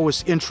on the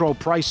lowest intro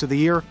price of the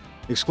year.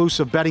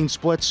 Exclusive betting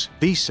splits.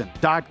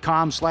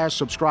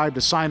 VSiN.com/subscribe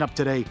to sign up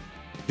today.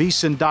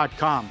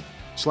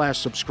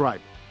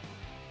 VSiN.com/subscribe. $1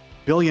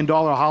 billion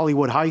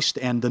Hollywood heist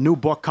and the new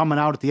book coming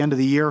out at the end of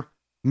the year.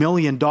 $1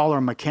 Million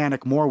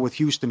Mechanic. More with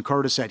Houston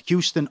Curtis at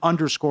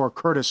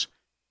Houston_Curtis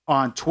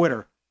on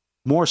Twitter.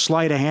 More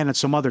sleight of hand and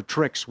some other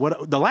tricks.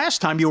 The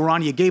last time you were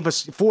on, you gave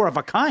us 4 of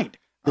a kind.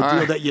 The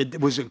deal that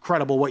was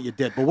incredible what you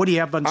did. But what do you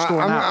have in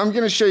store now? I'm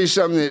going to show you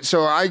something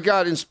so I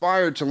got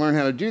inspired to learn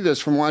how to do this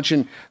from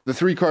watching the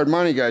 3-Card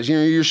Money guys. You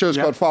know, your show's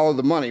called Follow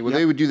the Money. Well,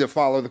 they would do the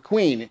Follow the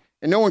Queen.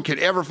 And no one could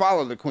ever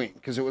follow the Queen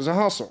because it was a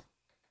hustle,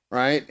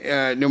 right?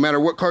 No matter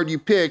what card you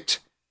picked,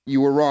 you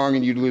were wrong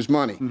and you'd lose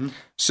money. Mm-hmm.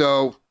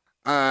 So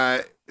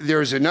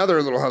there's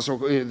another little hustle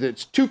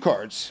that's 2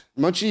 cards,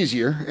 much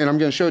easier, and I'm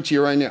going to show it to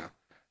you right now.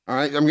 All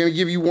right, I'm going to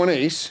give you 1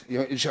 ace. You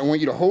know, I want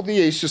you to hold the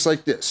ace just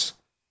like this.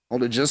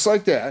 Hold it just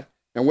like that.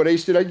 And what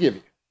ace did I give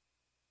you?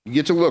 You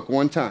get to look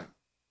 1 time.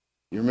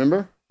 You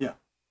remember? Yeah.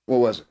 What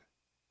was it?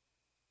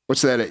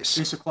 What's that ace?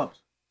 Ace of clubs.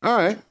 All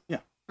right. Yeah.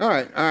 All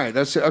right.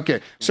 That's it.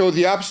 Okay. So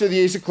the opposite of the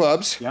ace of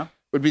clubs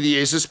would be the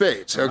ace of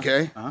spades.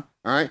 Okay. All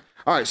right.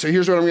 So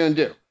here's what I'm going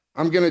to do.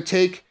 I'm going to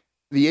take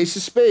the ace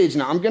of spades.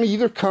 Now I'm going to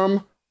either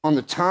come on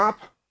the top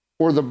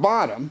or the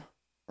bottom,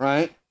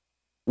 right?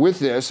 With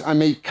this, I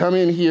may come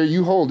in here,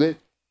 you hold it,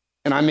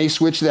 and I may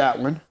switch that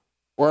one,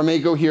 or I may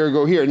go here or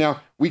go here.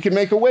 Now, we can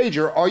make a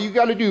wager. All you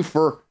got to do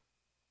for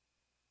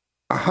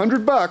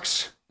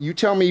 $100, you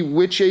tell me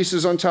which ace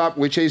is on top,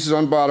 which ace is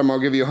on bottom. I'll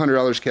give you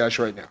 $100 cash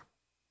right now.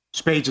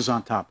 Spades is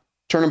on top.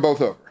 Turn them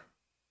both over.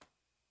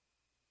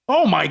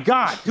 Oh, my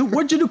God. Dude,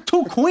 what'd you do?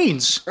 2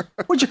 queens.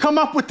 Where'd you come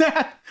up with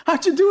that?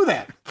 How'd you do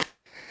that?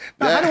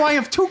 How do I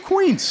have 2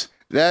 queens?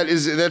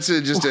 That's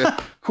just a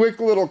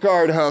quick little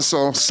card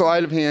hustle,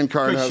 sleight of hand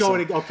card hustle.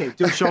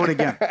 Show it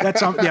again.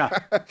 That's yeah.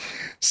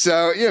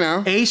 So, you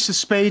know, ace of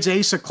spades,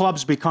 ace of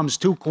clubs becomes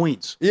 2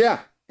 queens. Yeah.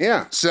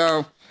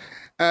 So,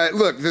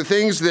 look, the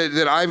things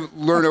that I've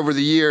learned over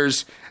the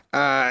years,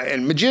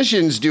 and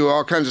magicians do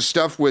all kinds of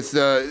stuff with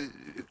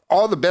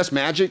all the best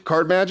magic,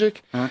 card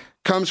magic,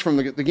 comes from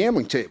the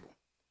gambling table.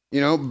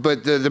 You know,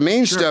 but the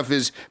main stuff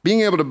is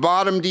being able to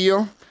bottom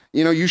deal.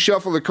 You know, you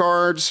shuffle the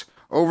cards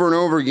over and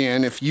over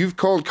again. If you've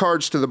called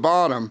cards to the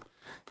bottom,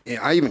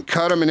 I even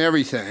cut them and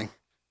everything,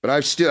 but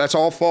that's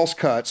all false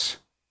cuts.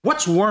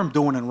 What's Worm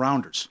doing in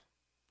rounders?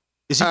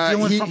 Is he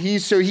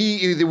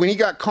dealing when he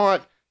got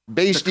caught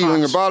base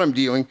dealing or bottom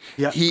dealing,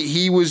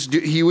 he was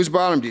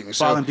bottom dealing.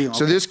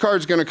 So this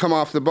card's going to come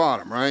off the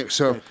bottom, right?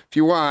 So if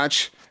you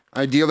watch,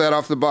 I deal that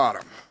off the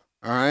bottom,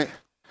 all right?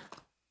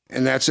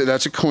 And that's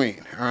a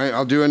queen, all right?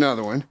 I'll do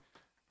another one,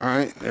 all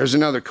right? There's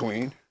another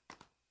queen.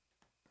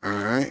 All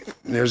right.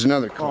 There's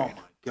another coin. Oh,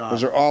 my God.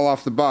 Those are all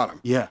off the bottom.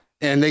 Yeah.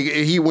 And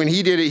when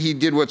he did it, he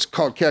did what's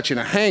called catching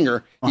a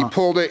hanger. He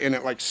pulled it and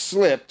it like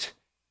slipped.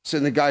 So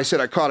then the guy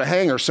said, "I caught a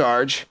hanger,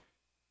 Sarge."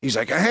 He's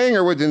like, "A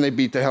hanger?" Well, then they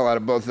beat the hell out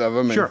of both of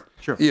them. And,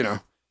 Sure. You know,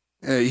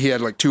 he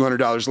had like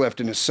 $200 left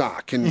in his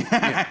sock. And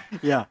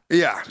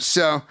yeah.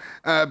 So,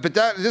 but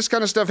this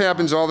kind of stuff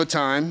happens all the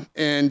time.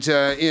 And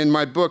in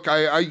my book,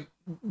 I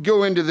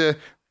go into the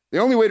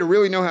only way to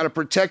really know how to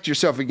protect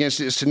yourself against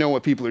it is to know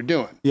what people are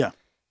doing. Yeah.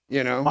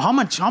 You know, well,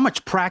 how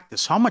much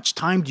practice, how much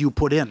time do you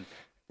put in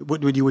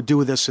when you would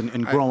do this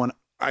and growing?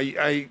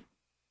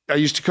 I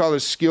used to call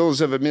this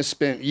skills of a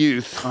misspent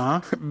youth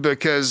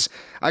because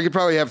I could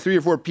probably have 3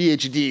 or 4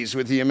 PhDs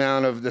with the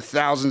amount of the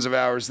thousands of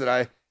hours that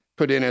I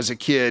put in as a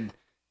kid.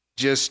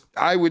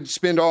 I would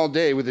spend all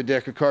day with a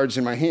deck of cards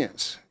in my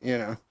hands, you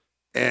know,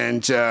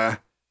 and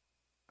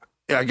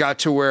I got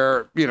to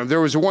where, you know,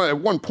 there was at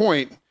one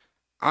point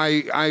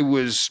I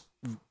was,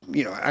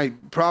 you know, I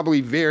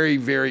probably very,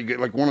 very good,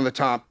 like one of the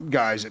top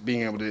guys at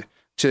being able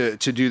to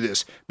do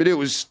this, but it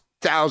was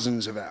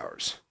thousands of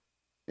hours.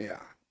 Yeah.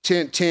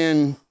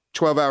 10,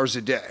 12 hours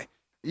a day.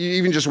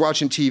 Even just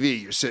watching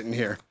TV, you're sitting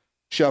here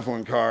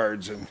shuffling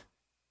cards and,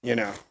 you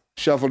know,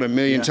 shuffled a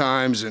million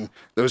times, and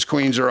those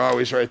queens are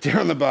always right there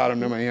on the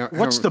bottom. No matter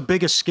What's the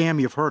biggest scam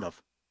you've heard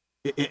of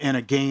in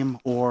a game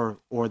or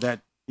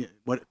that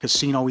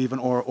casino even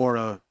or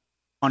a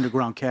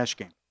underground cash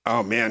game?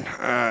 Oh man,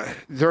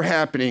 they're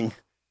happening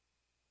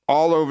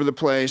all over the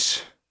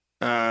place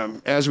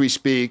as we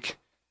speak.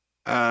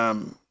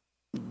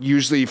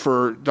 Usually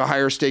for the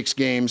higher stakes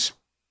games.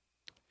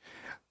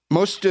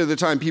 Most of the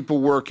time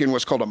people work in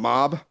what's called a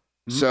mob.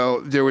 Mm-hmm.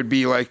 So there would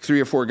be like 3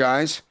 or 4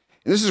 guys.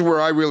 And this is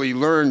where I really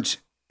learned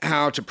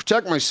how to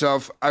protect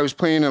myself. I was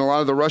playing in a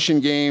lot of the Russian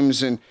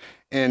games and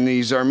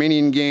these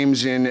Armenian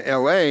games in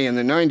LA in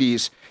the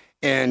 90s.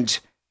 And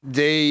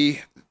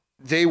they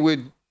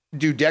would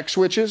do deck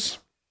switches.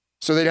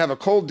 So they'd have a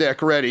cold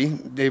deck ready.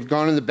 They've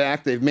gone in the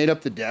back. They've made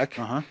up the deck.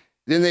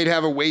 Then they'd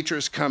have a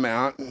waitress come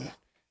out. And,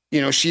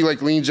 you know, she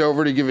like leans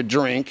over to give a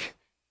drink.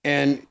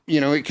 And,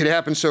 you know, it could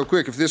happen so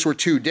quick. If this were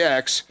 2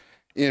 decks,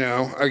 you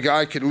know, a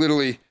guy could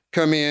literally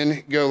come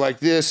in, go like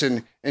this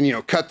and you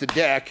know, cut the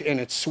deck and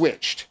it's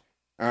switched.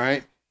 All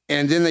right.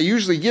 And then they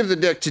usually give the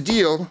deck to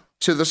deal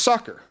to the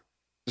sucker.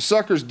 The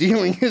sucker's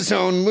dealing his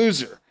own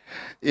loser,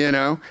 you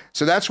know?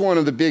 So that's one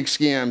of the big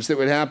scams that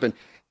would happen.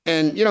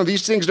 And, you know,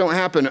 these things don't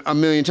happen a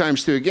million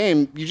times through a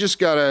game. You just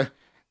got to,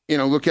 you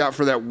know, look out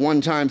for that one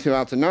time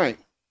throughout the night.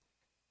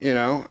 You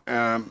know,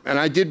 and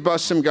I did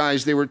bust some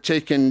guys. They were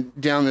taking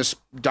down this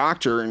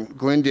doctor in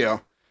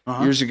Glendale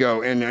years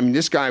ago. And I mean,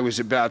 this guy was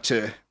about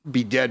to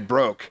be dead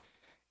broke.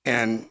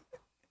 And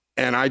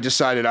I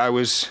decided I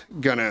was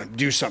going to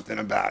do something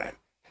about it.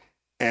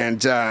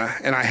 And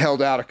I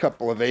held out a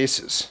couple of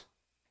aces.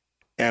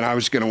 And I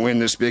was going to win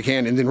this big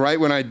hand. And then right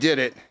when I did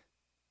it,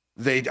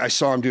 I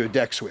saw him do a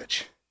deck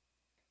switch.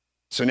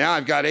 So now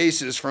I've got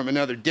aces from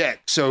another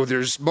deck. So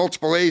there's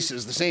multiple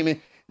aces, the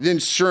same. Then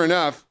sure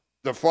enough,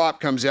 the flop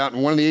comes out,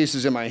 and one of the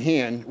aces in my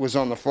hand was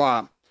on the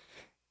flop.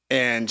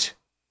 And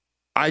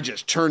I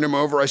just turned him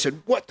over. I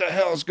said, "What the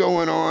hell's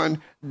going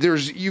on?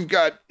 You've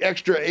got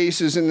extra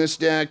aces in this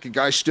deck." The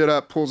guy stood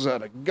up, pulls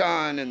out a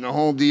gun, and the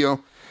whole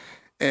deal.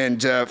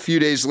 And a few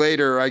days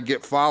later, I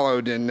get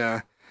followed, and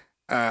I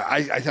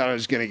thought I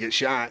was going to get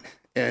shot.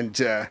 And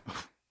the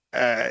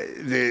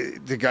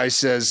guy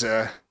says,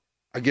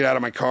 I get out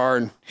of my car,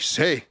 and he says,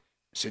 "Hey."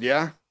 I said,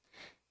 "Yeah."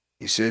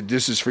 He said,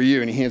 "This is for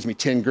you." And he hands me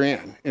 10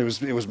 grand. It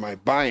was my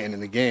buy-in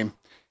in the game.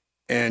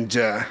 And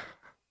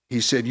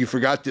he said, "You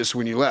forgot this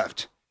when you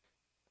left."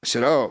 I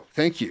said, "Oh,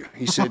 thank you."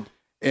 He said,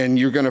 "And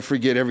you're going to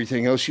forget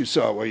everything else you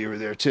saw while you were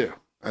there too."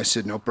 I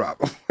said, "No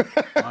problem."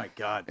 My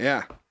God.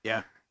 Yeah.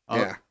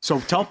 So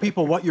tell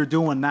people what you're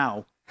doing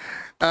now.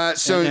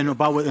 And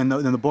about in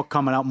the book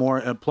coming out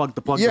more. Plug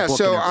the book. Yeah.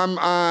 So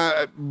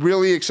I'm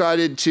really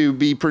excited to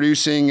be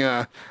producing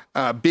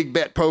Big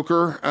Bet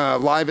Poker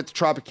live at the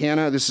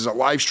Tropicana. This is a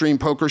live stream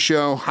poker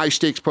show, high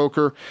stakes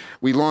poker.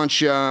 We launch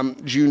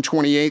June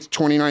 28th,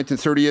 29th, and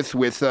 30th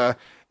with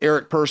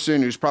Eric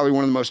Person, who's probably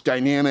one of the most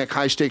dynamic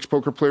high stakes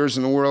poker players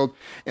in the world,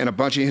 and a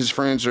bunch of his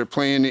friends are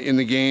playing in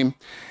the game.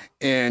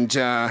 And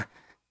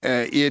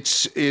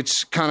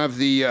it's kind of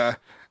the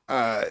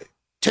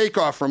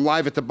takeoff from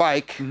Live at the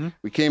Bike. Mm-hmm.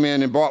 We came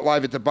in and bought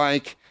Live at the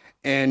Bike,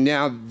 and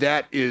now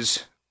that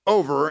is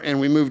over,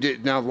 and we moved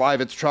it now live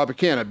at the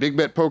Tropicana. Big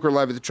Bet Poker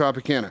live at the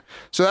Tropicana.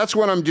 So that's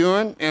what I'm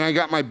doing, and I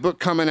got my book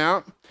coming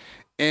out,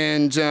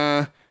 and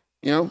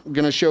you know, I'm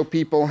going to show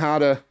people how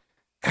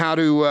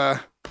to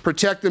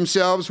protect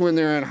themselves when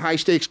they're in high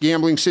stakes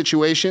gambling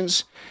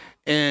situations,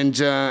 and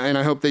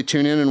I hope they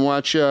tune in and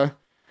watch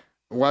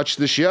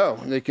the show.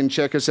 They can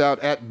check us out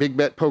at Big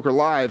Bet Poker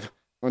Live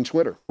on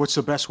Twitter. What's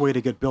the best way to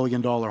get $1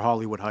 Billion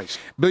Hollywood Heist? $1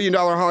 Billion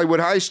Hollywood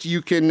Heist.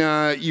 You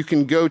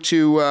can go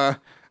to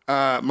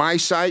my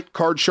site,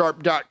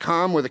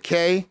 cardsharp.com with a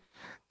K,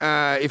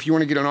 if you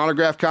want to get an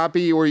autographed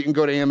copy, or you can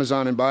go to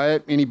Amazon and buy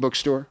it, any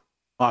bookstore.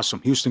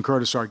 Awesome. Houston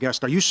Curtis, our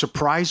guest. Are you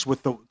surprised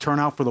with the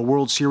turnout for the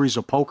World Series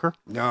of Poker?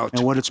 No.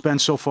 And what it's been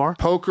so far?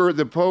 Poker,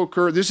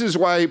 this is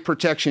why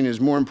protection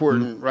is more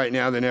important right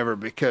now than ever,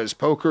 because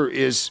poker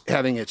is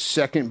having its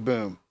second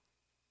boom.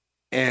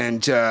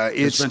 And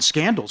there's been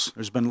scandals.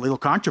 There's been little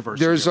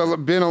controversy. There's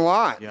been a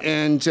lot. Yeah.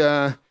 And,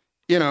 I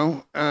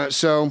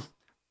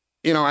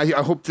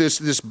hope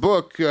this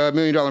book, $1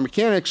 Million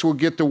Mechanics, will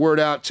get the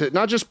word out to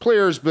not just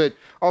players, but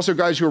also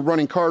guys who are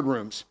running card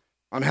rooms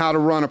on how to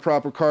run a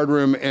proper card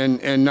room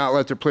and not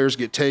let their players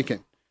get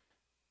taken.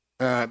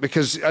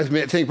 Because I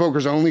think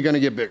poker's only going to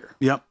get bigger.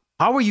 Yep.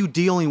 How are you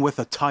dealing with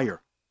attire?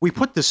 We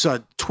put this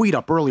tweet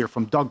up earlier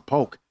from Doug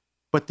Polk,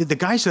 but the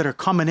guys that are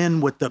coming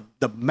in with the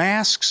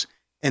masks,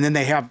 and then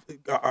they have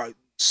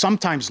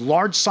sometimes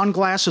large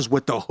sunglasses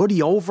with the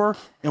hoodie over,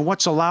 and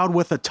what's allowed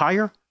with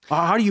attire?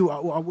 What do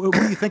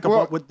you think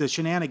about with the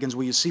shenanigans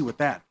you see with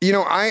that?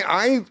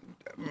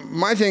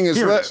 My thing is...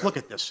 Here it is. Look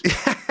at this.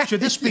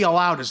 Should this be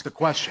allowed is the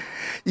question.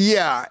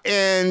 Yeah,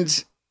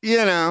 and,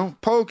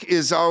 Polk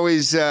is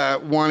always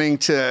wanting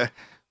to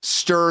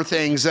stir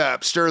things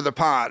up, stir the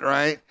pot,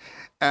 right?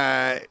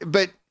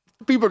 But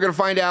people are going to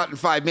find out in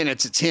 5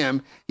 minutes it's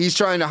him. He's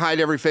trying to hide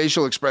every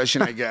facial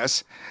expression, I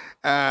guess.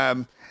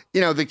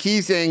 The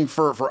key thing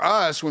for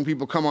us when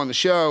people come on the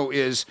show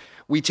is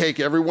we take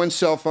everyone's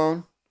cell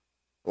phone,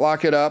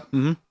 lock it up,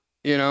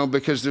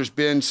 because there's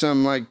been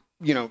some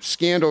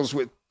scandals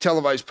with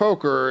televised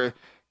poker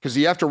because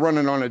you have to run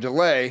it on a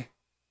delay.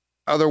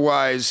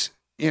 Otherwise,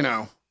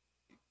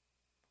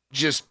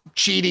 just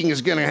cheating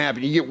is going to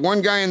happen. You get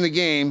one guy in the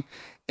game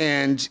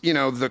and,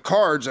 the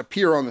cards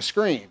appear on the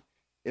screen.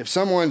 If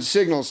someone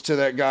signals to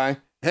that guy,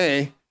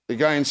 hey, the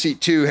guy in seat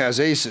 2 has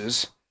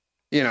aces,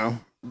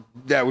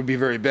 that would be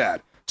very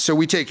bad. So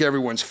we take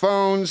everyone's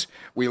phones,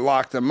 we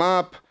lock them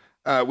up,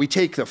 we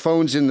take the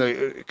phones in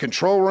the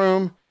control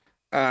room,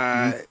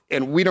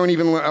 and we don't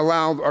even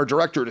allow our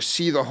director to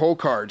see the whole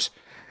cards.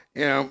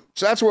 So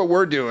that's what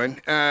we're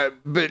doing.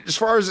 But as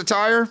far as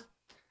attire,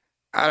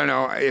 I don't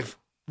know. If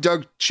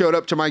Doug showed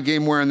up to my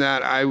game wearing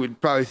that, I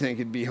would probably think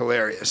it'd be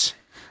hilarious.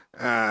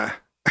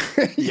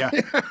 Yeah.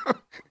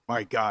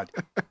 My God.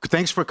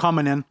 Thanks for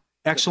coming in.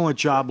 Excellent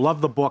job.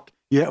 Love the book.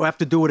 You have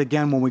to do it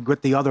again when we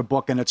get the other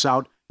book and it's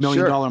out, $1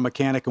 Million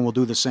Mechanic, and we'll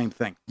do the same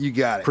thing. You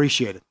got it.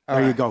 Appreciate it.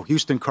 There you go.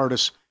 Houston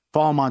Curtis.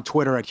 Follow him on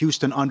Twitter at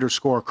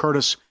Houston_Curtis.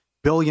 $1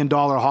 billion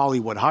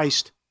Hollywood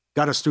heist.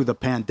 Got us through the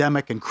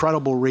pandemic.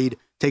 Incredible read.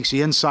 Takes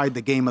you inside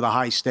the game of the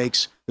high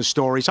stakes, the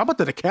stories. How about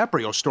the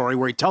DiCaprio story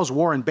where he tells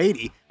Warren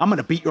Beatty, I'm going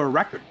to beat your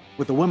record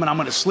with the women I'm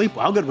going to sleep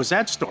with? How good was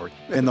that story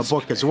in the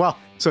book as well?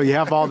 So you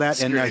have all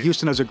that. And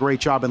Houston does a great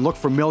job. And look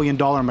for $1 Million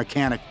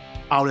Mechanic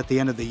out at the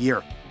end of the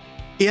year.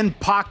 In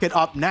Pocket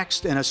up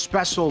next, and a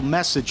special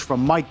message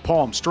from Mike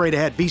Palm. Straight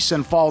ahead,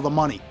 VSiN Follow the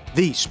Money,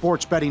 the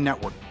Sports Betting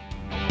Network.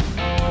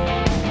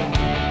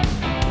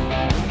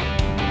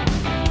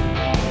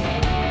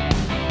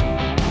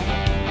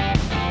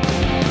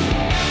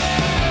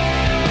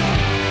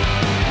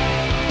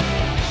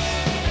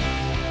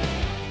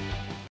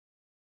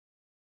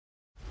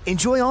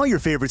 Enjoy all your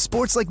favorite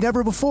sports like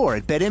never before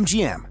at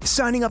BetMGM.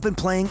 Signing up and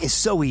playing is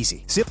so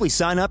easy. Simply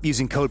sign up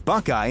using code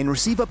Buckeye and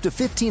receive up to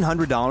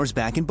 $1,500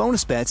 back in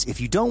bonus bets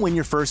if you don't win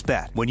your first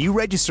bet. When you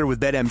register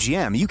with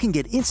BetMGM, you can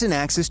get instant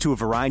access to a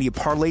variety of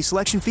parlay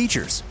selection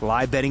features,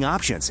 live betting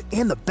options,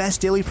 and the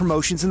best daily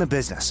promotions in the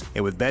business.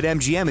 And with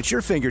BetMGM at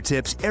your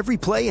fingertips, every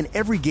play and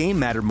every game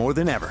matter more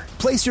than ever.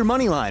 Place your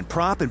moneyline,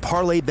 prop, and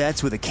parlay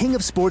bets with the king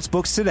of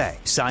sportsbooks today.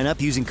 Sign up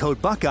using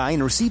code Buckeye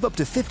and receive up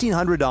to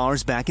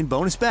 $1,500 back in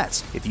bonus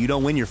bets if you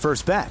don't win your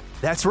first bet.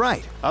 That's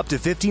right, up to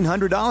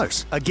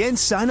 $1,500. Again,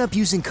 sign up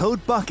using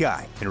code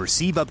Buckeye and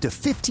receive up to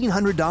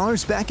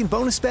 $1,500 back in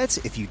bonus bets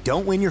if you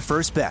don't win your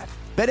first bet.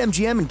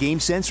 BetMGM and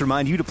GameSense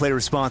remind you to play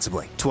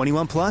responsibly.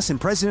 21 plus and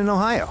present in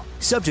Ohio.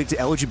 Subject to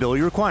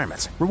eligibility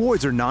requirements.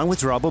 Rewards are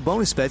non-withdrawable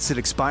bonus bets that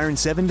expire in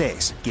 7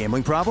 days.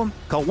 Gambling problem?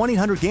 Call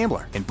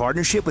 1-800-GAMBLER in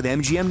partnership with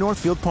MGM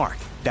Northfield Park.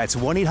 That's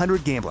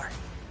 1-800-GAMBLER.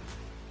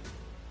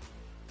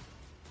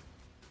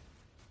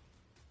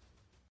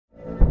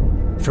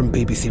 From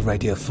BBC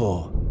Radio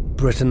 4,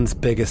 Britain's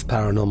biggest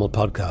paranormal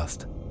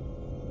podcast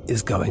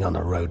is going on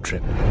a road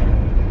trip.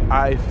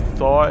 I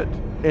thought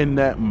in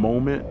that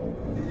moment,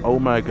 oh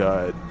my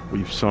God,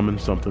 we've summoned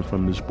something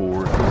from this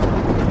board.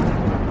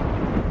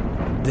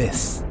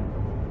 This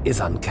is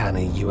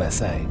Uncanny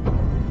USA.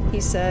 He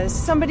says,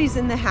 somebody's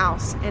in the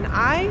house, and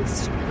I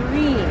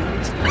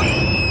screamed.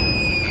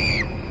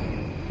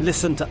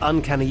 Listen to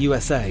Uncanny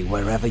USA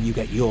wherever you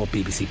get your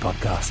BBC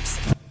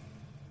podcasts,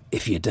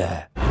 if you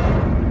dare.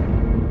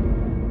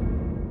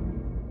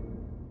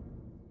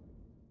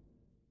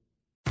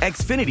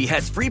 Xfinity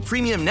has free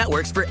premium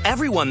networks for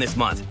everyone this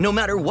month, no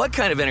matter what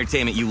kind of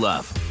entertainment you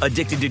love.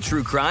 Addicted to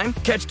true crime?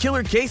 Catch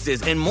killer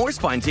cases and more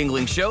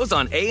spine-tingling shows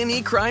on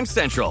A&E Crime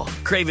Central.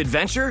 Crave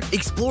adventure?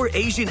 Explore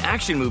Asian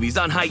action movies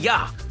on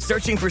Hi-YAH.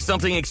 Searching for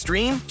something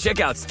extreme? Check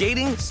out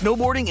skating,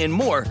 snowboarding, and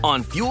more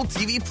on Fuel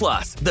TV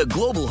Plus, the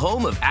global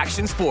home of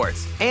action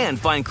sports. And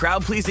find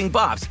crowd-pleasing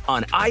bops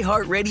on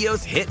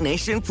iHeartRadio's Hit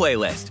Nation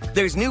playlist.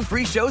 There's new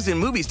free shows and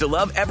movies to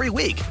love every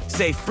week.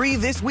 Say free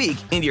this week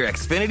in your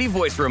Xfinity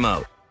voice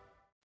remote.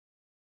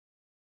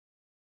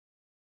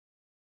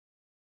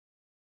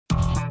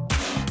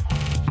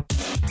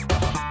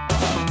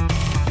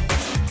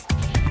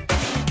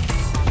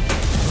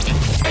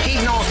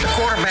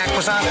 Quarterback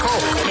was on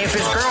coke if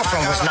his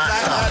girlfriend was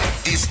knocked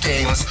up. These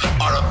games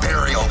are a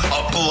burial,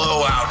 a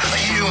blowout, a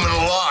human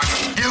lock.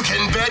 You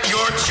can bet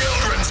your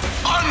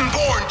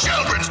unborn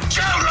children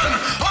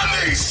on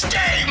these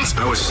games.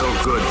 I was so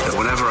good that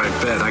whenever I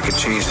bet, I could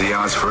change the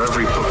odds for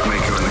every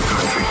bookmaker in the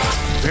country.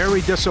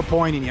 Very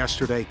disappointing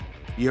yesterday.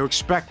 You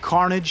expect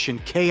carnage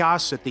and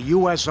chaos at the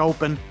U.S.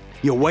 Open.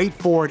 You wait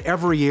for it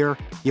every year.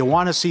 You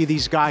want to see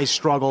these guys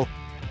struggle.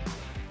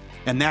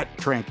 And that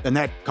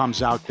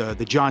comes out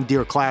the John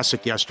Deere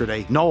Classic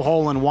yesterday. No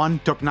hole-in-one,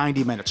 took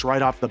 90 minutes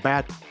right off the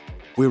bat.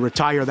 We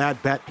retire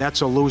that bet.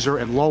 That's a loser.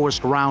 And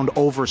lowest round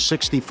over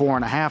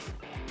 64.5.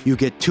 You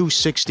get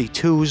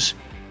 262s.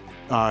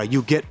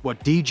 You get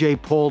what DJ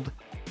pulled.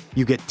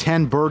 You get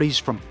 10 birdies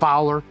from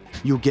Fowler.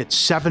 You get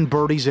 7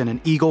 birdies and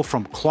an eagle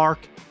from Clark.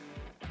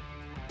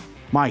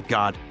 My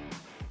God.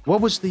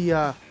 What was the...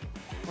 where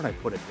did I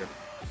put it here?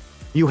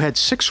 You had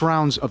 6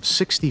 rounds of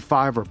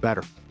 65 or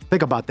better.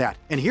 Think about that.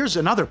 And here's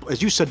another,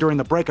 as you said during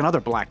the break, another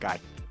black guy.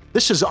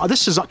 This is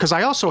because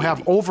I also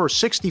have over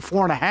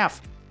 64.5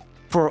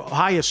 for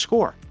highest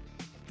score.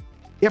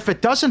 If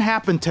it doesn't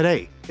happen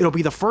today, it'll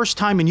be the first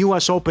time in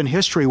U.S. Open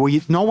history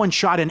where no one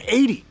shot an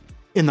 80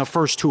 in the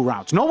first 2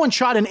 rounds. No one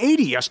shot an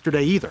 80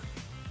 yesterday either.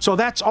 So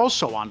that's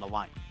also on the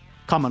line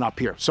coming up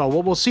here. So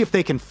we'll see if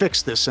they can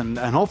fix this, and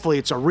hopefully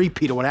it's a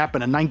repeat of what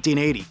happened in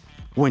 1980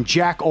 when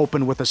Jack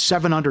opened with a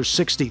 7-under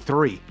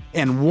 63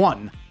 and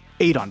won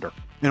 8-under.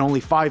 And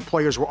only 5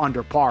 players were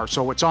under par.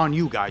 So it's on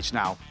you guys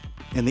now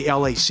in the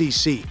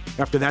LACC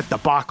after that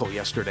debacle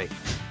yesterday.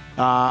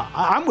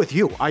 I'm with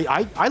you.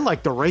 I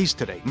like the Rays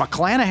today.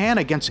 McClanahan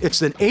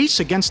it's an ace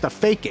against a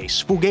fake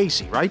ace.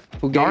 Fugazi, right?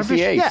 Fugazi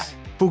ace. Yeah.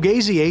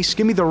 Fugazi ace.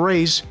 Give me the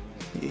Rays.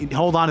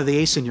 Hold on to the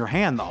ace in your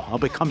hand, though.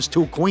 It becomes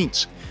 2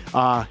 queens.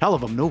 Hell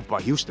of a move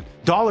by Houston.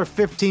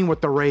 $1.15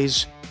 with the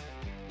Rays.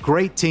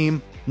 Great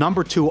team.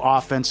 Number 2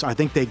 offense. I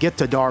think they get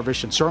to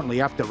Darvish, and certainly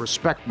have to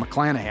respect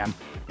McClanahan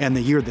and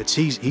the year that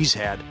he's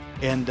had.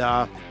 And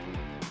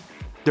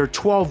their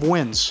 12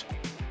 wins,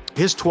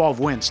 his 12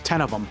 wins,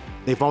 10 of them,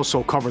 they've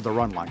also covered the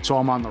run line. So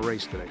I'm on the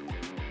Rays today.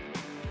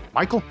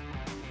 Michael?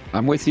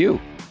 I'm with you.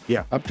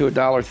 Yeah. Up to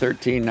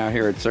 $1.13 now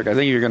here at Circa. I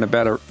think you're going to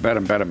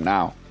bet him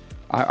now.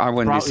 I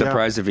wouldn't be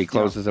surprised if he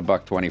closes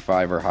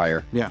 $1.25 or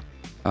higher. Yeah.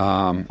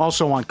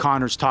 Also on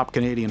Connor's top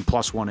Canadian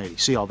plus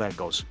 180. See how that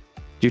goes.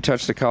 Do you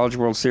touch the College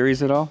World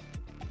Series at all?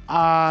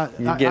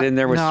 You get in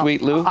there with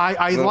Sweet Lou?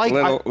 I like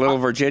little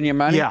Virginia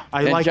money? Yeah.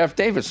 And Jeff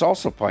Davis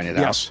also pointed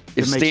out,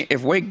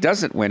 if Wake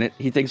doesn't win it,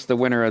 he thinks the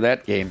winner of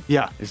that game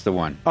is the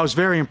one. I was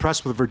very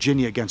impressed with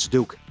Virginia against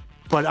Duke.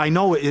 But I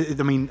know,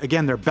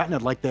 again, they're betting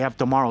it like they have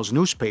tomorrow's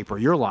newspaper,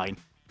 your line.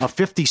 A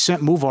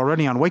 50-cent move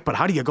already on Wake. But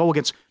how do you go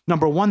against,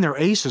 number 1, their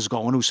ace is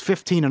going, who's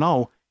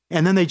 15-0,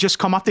 and then they just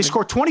come up, they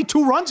score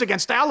 22 runs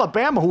against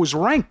Alabama, who was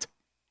ranked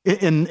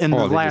in the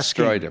last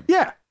game. Destroyed him.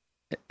 Yeah.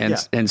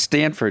 And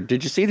Stanford,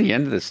 did you see the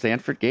end of the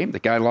Stanford game? The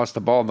guy lost the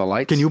ball in the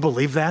lights. Can you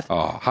believe that?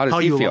 Oh, how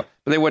does he feel?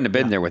 But they wouldn't have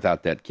been there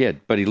without that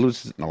kid. But he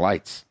loses in the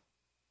lights,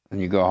 and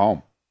you go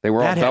home. They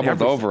were all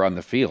doubled over on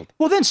the field.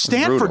 Well, then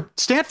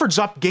Stanford's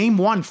up game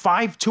 1,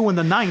 5-2 in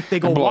the 9th. They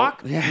go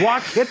walk,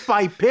 hit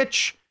by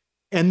pitch,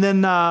 and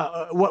then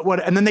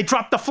and then they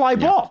drop the fly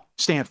ball.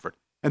 Stanford,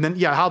 and then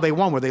how they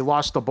won, where they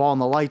lost the ball in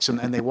the lights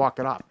and they walk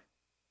it up.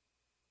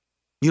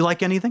 You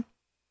like anything?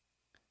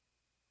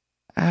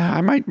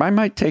 I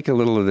might take a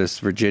little of this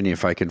Virginia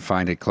if I can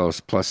find it close,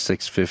 plus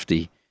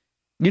 650.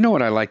 You know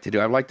what I like to do?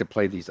 I like to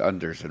play these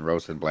unders in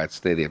Rosenblatt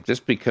Stadium,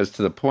 just because,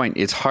 to the point,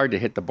 it's hard to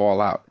hit the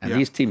ball out. And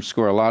these teams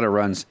score a lot of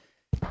runs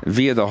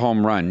via the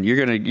home run.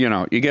 You're going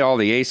to, you get all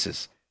the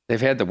aces.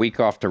 They've had the week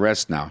off to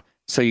rest now.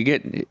 So you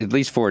get at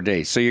least 4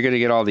 days. So you're going to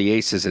get all the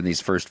aces in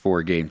these first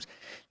 4 games.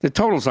 The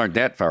totals aren't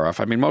that far off.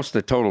 I mean, most of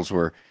the totals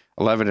were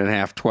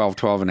 11.5, 12,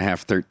 12.5,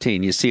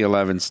 13. You see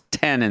 11's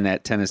 10 in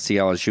that Tennessee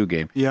LSU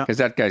game. Yeah. Because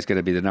that guy's going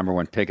to be the number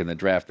 1 pick in the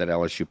draft, that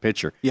LSU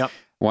pitcher. Yep.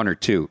 1 or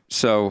 2.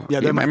 So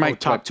they might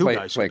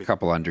play a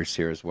couple unders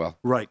here as well.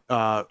 Right.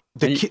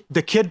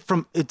 The kid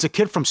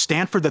from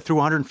Stanford that threw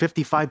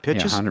 155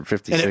 pitches. Yeah,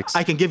 156. And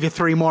I can give you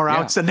 3 more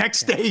outs the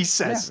next day, he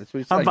says.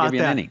 How about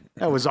that?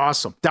 That was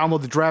awesome.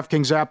 Download the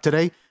DraftKings app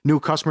today. New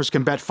customers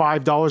can bet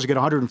 $5 to get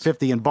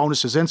 $150 in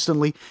bonuses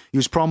instantly.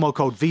 Use promo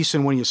code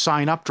VSiN when you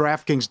sign up.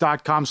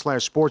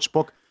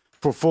 DraftKings.com/sportsbook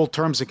for full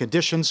terms and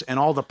conditions. And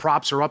all the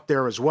props are up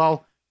there as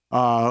well.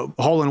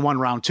 Hole in one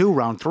round 2,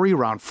 round 3,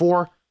 round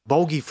 4.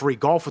 Bogey-free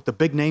golf with the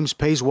big names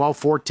pays well,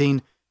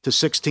 14 to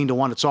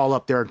 16-1. It's all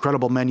up there.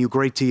 Incredible menu,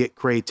 great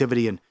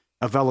creativity, and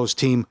Avello's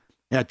team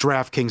at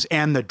DraftKings.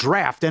 And the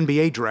draft,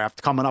 NBA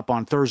draft, coming up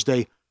on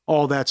Thursday.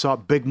 All that's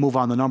up. Big move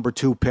on the number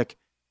 2 pick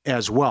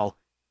as well.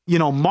 You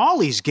know,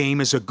 Molly's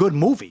Game is a good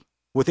movie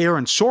with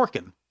Aaron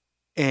Sorkin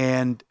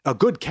and a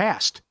good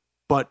cast.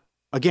 But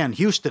again,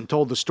 Houston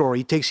told the story.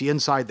 He takes you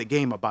inside the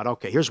game about,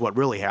 okay, here's what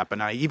really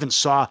happened. I even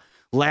saw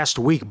last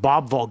week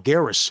Bob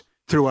Voulgaris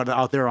threw it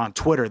out there on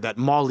Twitter that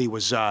Molly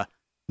was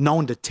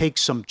known to take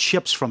some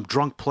chips from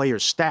drunk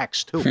players'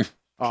 stacks, too.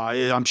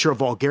 I'm sure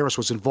Voulgaris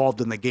was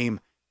involved in the game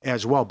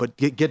as well. But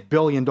get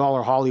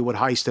billion-dollar Hollywood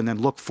heist and then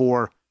look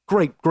for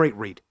great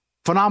read.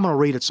 Phenomenal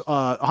read. It's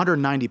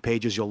 190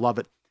 pages. You'll love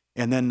it.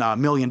 And then $1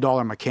 Million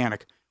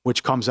Mechanic,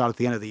 which comes out at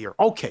the end of the year.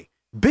 Okay,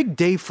 big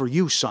day for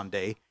you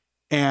Sunday.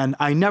 And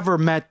I never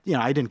met,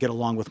 I didn't get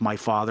along with my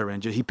father,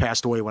 and he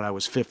passed away when I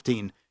was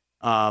 15.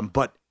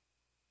 But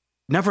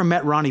never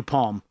met Ronnie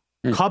Palm.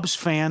 Cubs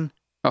fan.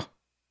 Oh.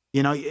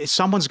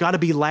 Someone's got to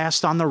be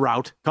last on the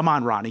route. Come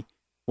on, Ronnie.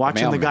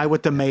 Watching the guy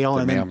with the mail.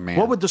 And then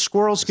what would the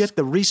squirrels get?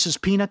 The Reese's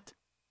peanut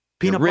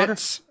butter?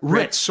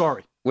 Ritz,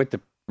 sorry. With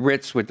the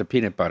Ritz with the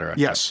peanut butter on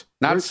yes. top.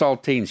 Not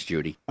saltines,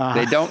 Judy.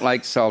 They don't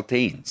like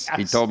saltines. Yes.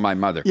 He told my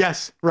mother.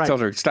 Yes, right. He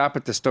told her, stop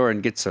at the store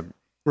and get some.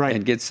 Right.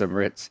 And get some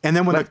Ritz. And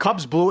then when the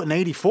Cubs blew it in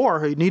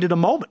 84, he needed a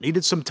moment,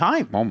 needed some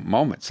time.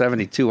 Moment,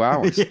 72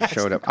 hours yes.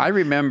 showed up. I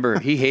remember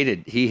he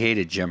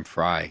hated Jim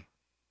Fry.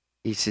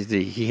 He said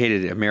he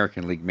hated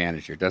American League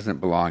manager.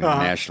 Doesn't belong in the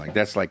National League.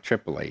 That's like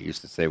AAA, he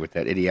used to say with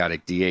that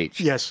idiotic DH.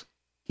 Yes.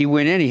 He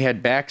went in, he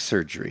had back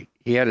surgery.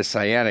 He had a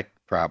sciatic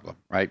problem,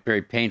 right?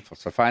 Very painful.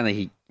 So finally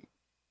he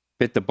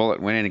bit the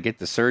bullet, went in and get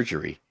the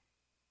surgery.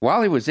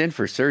 While he was in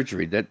for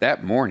surgery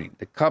that morning,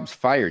 the Cubs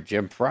fired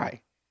Jim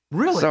Fry.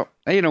 Really? So,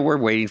 we're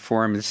waiting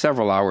for him. It's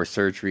several hour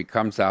surgery.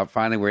 Comes out.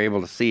 Finally, we're able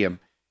to see him.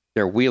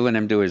 They're wheeling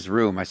him to his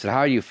room. I said, how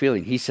are you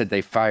feeling? He said,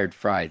 they fired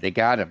Fry. They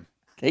got him.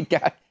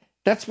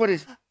 That's what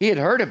he had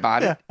heard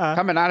about it.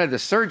 Coming out of the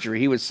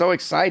surgery. He was so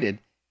excited.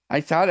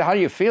 I said, how are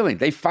you feeling?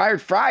 They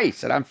fired Fry. He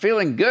said, I'm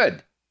feeling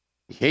good.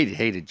 He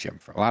hated Jim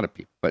Fry. A lot of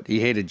people, but he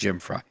hated Jim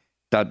Fry.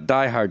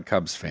 Die-hard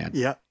Cubs fan.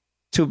 Yeah.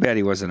 Too bad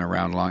he wasn't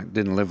around long.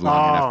 Didn't live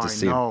long enough to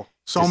see him.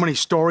 So many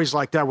stories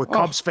like that with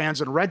Cubs fans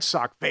and Red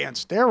Sox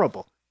fans.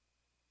 Terrible.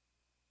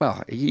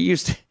 Well,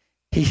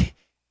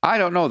 I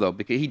don't know, though,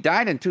 because he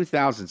died in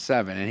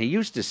 2007, and he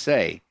used to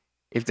say,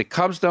 if the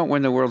Cubs don't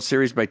win the World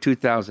Series by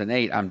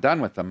 2008, I'm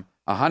done with them.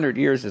 100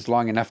 years is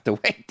long enough to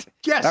wait.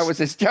 Yes. That was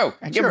his joke.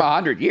 I give him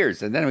 100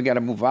 years, and then we got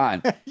to move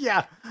on.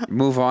 Yeah.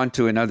 Move on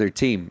to another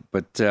team.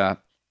 But,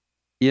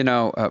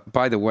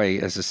 by the way,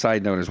 as a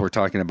side note, as we're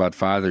talking about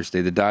Father's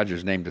Day, the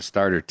Dodgers named a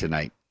starter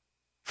tonight.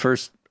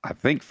 First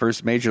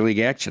Major League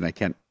action.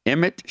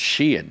 Emmett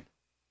Sheehan,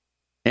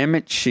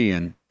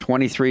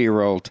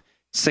 23-year-old,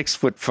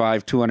 6'5",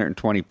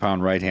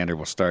 220-pound right-hander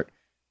will start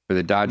for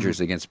the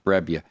Dodgers against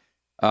Brebbia.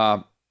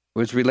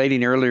 Was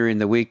relating earlier in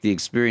the week the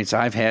experience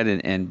I've had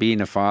and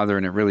being a father,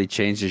 and it really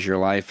changes your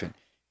life. And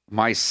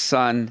my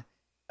son,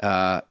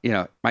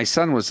 my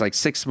son was like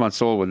 6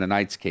 months old when the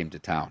Knights came to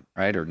town,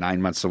 right, or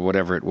 9 months or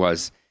whatever it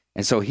was.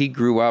 And so he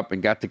grew up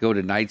and got to go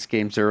to Knights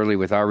games early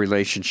with our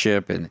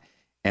relationship and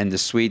the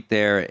suite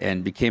there,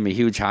 and became a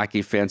huge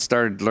hockey fan.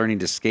 Started learning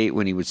to skate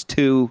when he was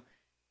 2.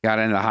 Got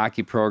into the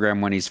hockey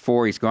program when he's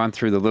 4. He's gone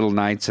through the Little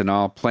Knights and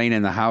all, playing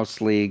in the house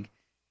league.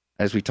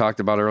 As we talked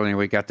about earlier,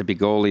 we got to be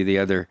goalie the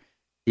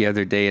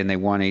other day, and they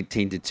won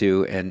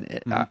 18-2.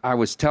 And I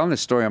was telling the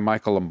story on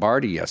Michael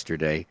Lombardi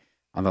yesterday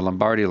on the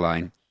Lombardi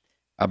line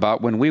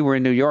about when we were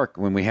in New York,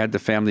 when we had the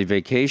family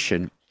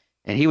vacation,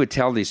 and he would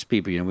tell these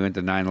people, we went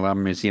to 9/11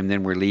 Museum,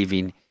 then we're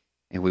leaving,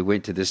 and we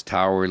went to this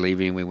tower, we're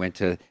leaving, we went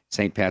to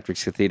St.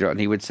 Patrick's Cathedral, and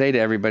he would say to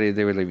everybody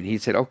they were leaving, he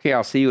said, okay,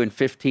 I'll see you in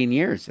 15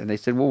 years. And they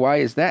said, well, why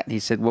is that? And he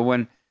said, well,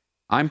 when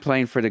I'm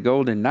playing for the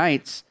Golden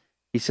Knights,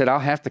 he said, I'll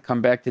have to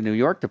come back to New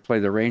York to play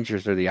the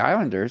Rangers or the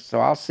Islanders, so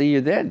I'll see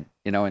you then.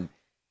 And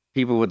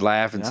people would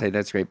laugh and say,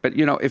 that's great. But,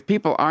 if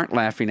people aren't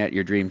laughing at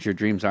your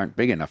dreams aren't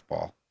big enough,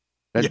 Paul.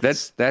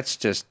 That's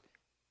just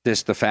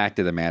the fact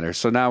of the matter.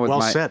 So now with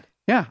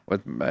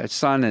with my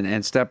son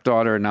and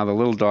stepdaughter, and now the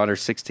little daughter,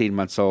 16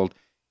 months old,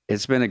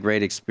 it's been a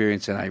great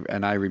experience.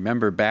 And I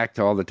remember back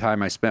to all the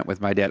time I spent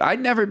with my dad. I'd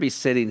never be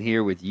sitting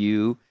here with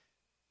you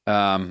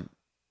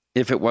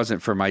if it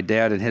wasn't for my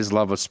dad and his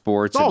love of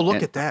sports.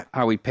 Look at that.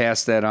 How he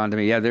passed that on to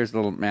me. Yeah, there's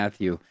little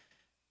Matthew.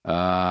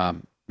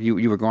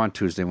 You were gone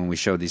Tuesday when we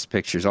showed these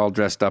pictures, all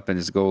dressed up in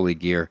his goalie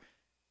gear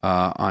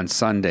on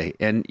Sunday.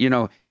 And,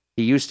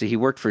 he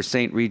worked for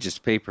St. Regis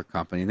Paper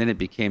Company, and then it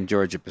became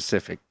Georgia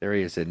Pacific. There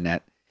he is in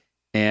net.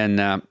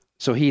 And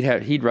so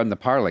he'd run the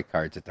parlay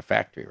cards at the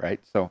factory, right?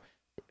 So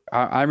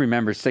I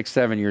remember 6,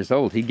 7 years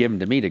old, he'd give them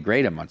to me to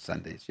grade them on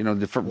Sundays.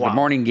 The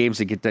morning games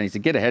that get done, he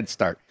said, get a head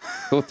start.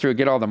 Go through,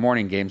 get all the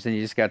morning games, and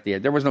you just got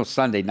there was no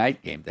Sunday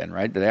night game then,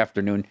 right? The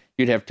afternoon,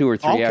 you'd have 2 or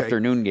 3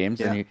 afternoon games,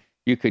 and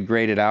you could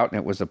grade it out, and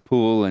it was a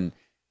pool, and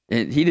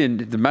he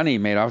didn't, the money he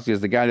made off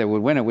because the guy that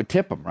would win it would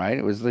tip him, right?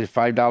 It was a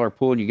 $5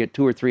 pool, and you get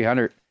 200 or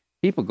 300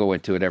 people go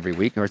into it every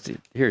week. Or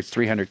here's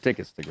 300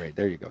 tickets to grade.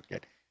 There you go,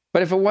 kid.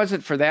 But if it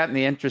wasn't for that and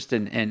the interest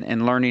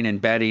in learning and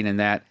betting and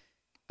that,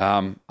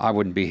 I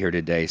wouldn't be here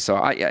today. So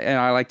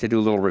I like to do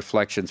little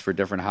reflections for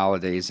different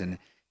holidays, and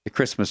the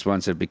Christmas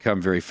ones have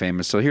become very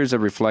famous. So here's a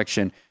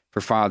reflection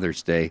for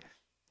Father's Day.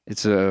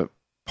 It's a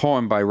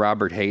poem by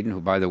Robert Hayden,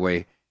 who, by the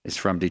way, is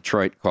from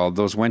Detroit, called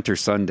Those Winter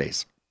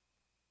Sundays.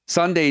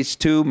 Sundays,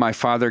 too, my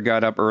father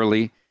got up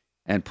early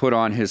and put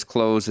on his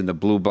clothes in the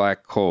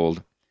blue-black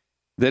cold.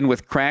 Then,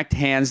 with cracked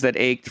hands that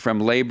ached from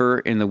labor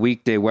in the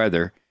weekday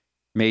weather,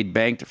 made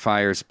banked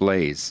fires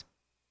blaze.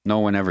 No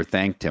one ever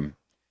thanked him.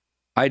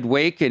 I'd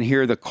wake and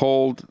hear the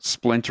cold,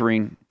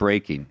 splintering,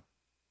 breaking.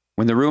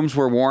 When the rooms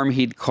were warm,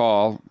 he'd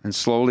call, and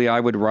slowly I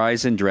would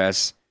rise and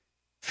dress,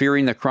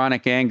 fearing the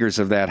chronic angers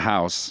of that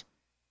house,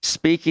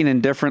 speaking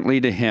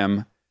indifferently to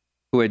him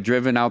who had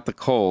driven out the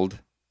cold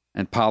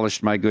and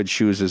polished my good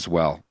shoes as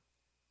well.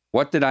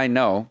 What did I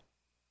know?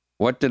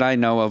 What did I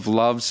know of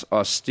love's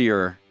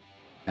austere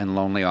and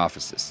lonely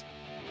offices?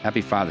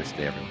 Happy Father's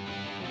Day, everyone.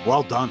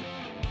 Well done.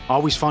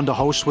 Always fun to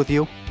host with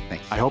you.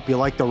 Thanks. I hope you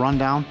like the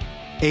rundown.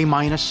 A-.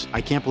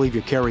 I can't believe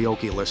your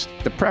karaoke list.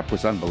 The prep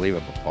was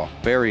unbelievable, Paul.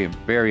 Very,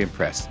 very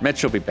impressed.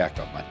 Mitch will be back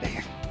on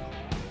Monday.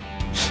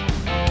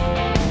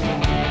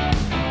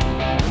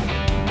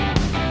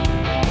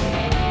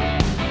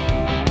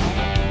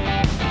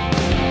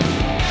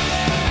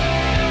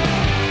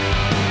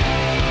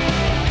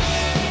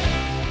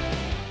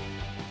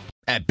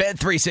 At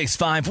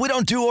Bet365, we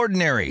don't do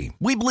ordinary.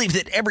 We believe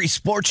that every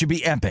sport should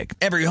be epic.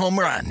 Every home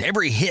run,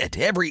 every hit,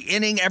 every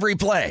inning, every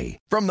play.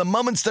 From the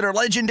moments that are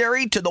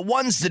legendary to the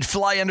ones that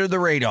fly under the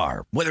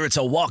radar. Whether it's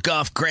a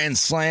walk-off grand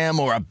slam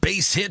or a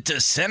base hit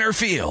to center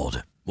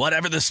field.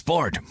 Whatever the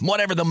sport,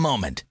 whatever the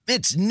moment.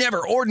 It's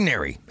never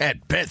ordinary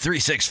at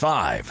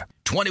Bet365.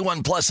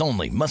 21 plus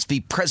only. Must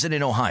be present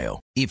in Ohio.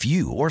 If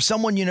you or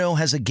someone you know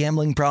has a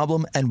gambling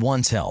problem and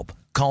wants help,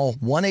 call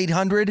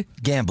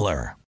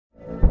 1-800-GAMBLER.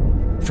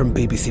 From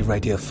BBC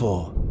Radio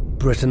 4,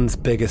 Britain's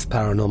biggest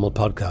paranormal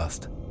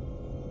podcast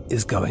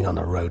is going on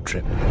a road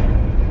trip.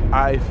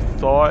 I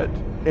thought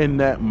in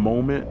that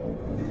moment,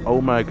 oh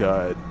my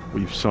God,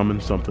 we've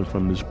summoned something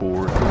from this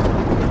board.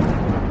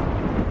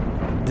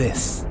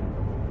 This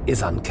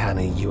is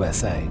Uncanny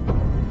USA.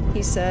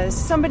 He says,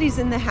 somebody's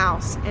in the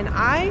house, and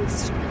I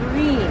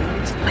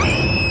screamed.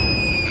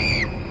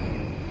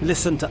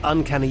 Listen to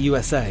Uncanny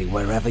USA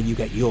wherever you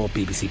get your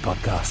BBC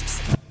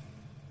podcasts,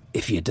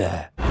 if you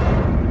dare.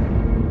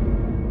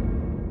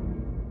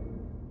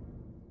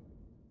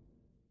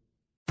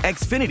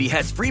 Xfinity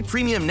has free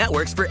premium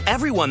networks for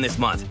everyone this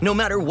month, no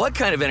matter what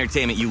kind of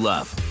entertainment you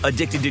love.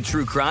 Addicted to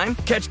true crime?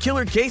 Catch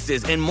killer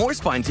cases and more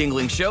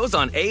spine-tingling shows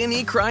on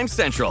A&E Crime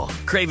Central.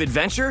 Crave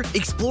adventure?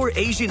 Explore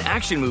Asian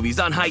action movies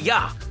on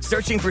Hi-YAH.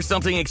 Searching for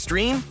something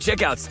extreme?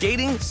 Check out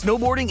skating,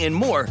 snowboarding, and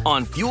more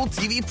on Fuel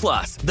TV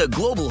Plus, the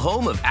global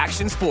home of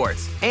action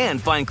sports.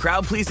 And find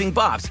crowd-pleasing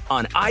bops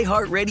on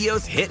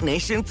iHeartRadio's Hit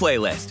Nation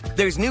playlist.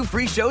 There's new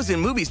free shows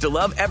and movies to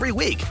love every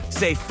week.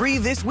 Say free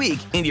this week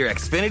in your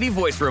Xfinity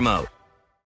voice remote.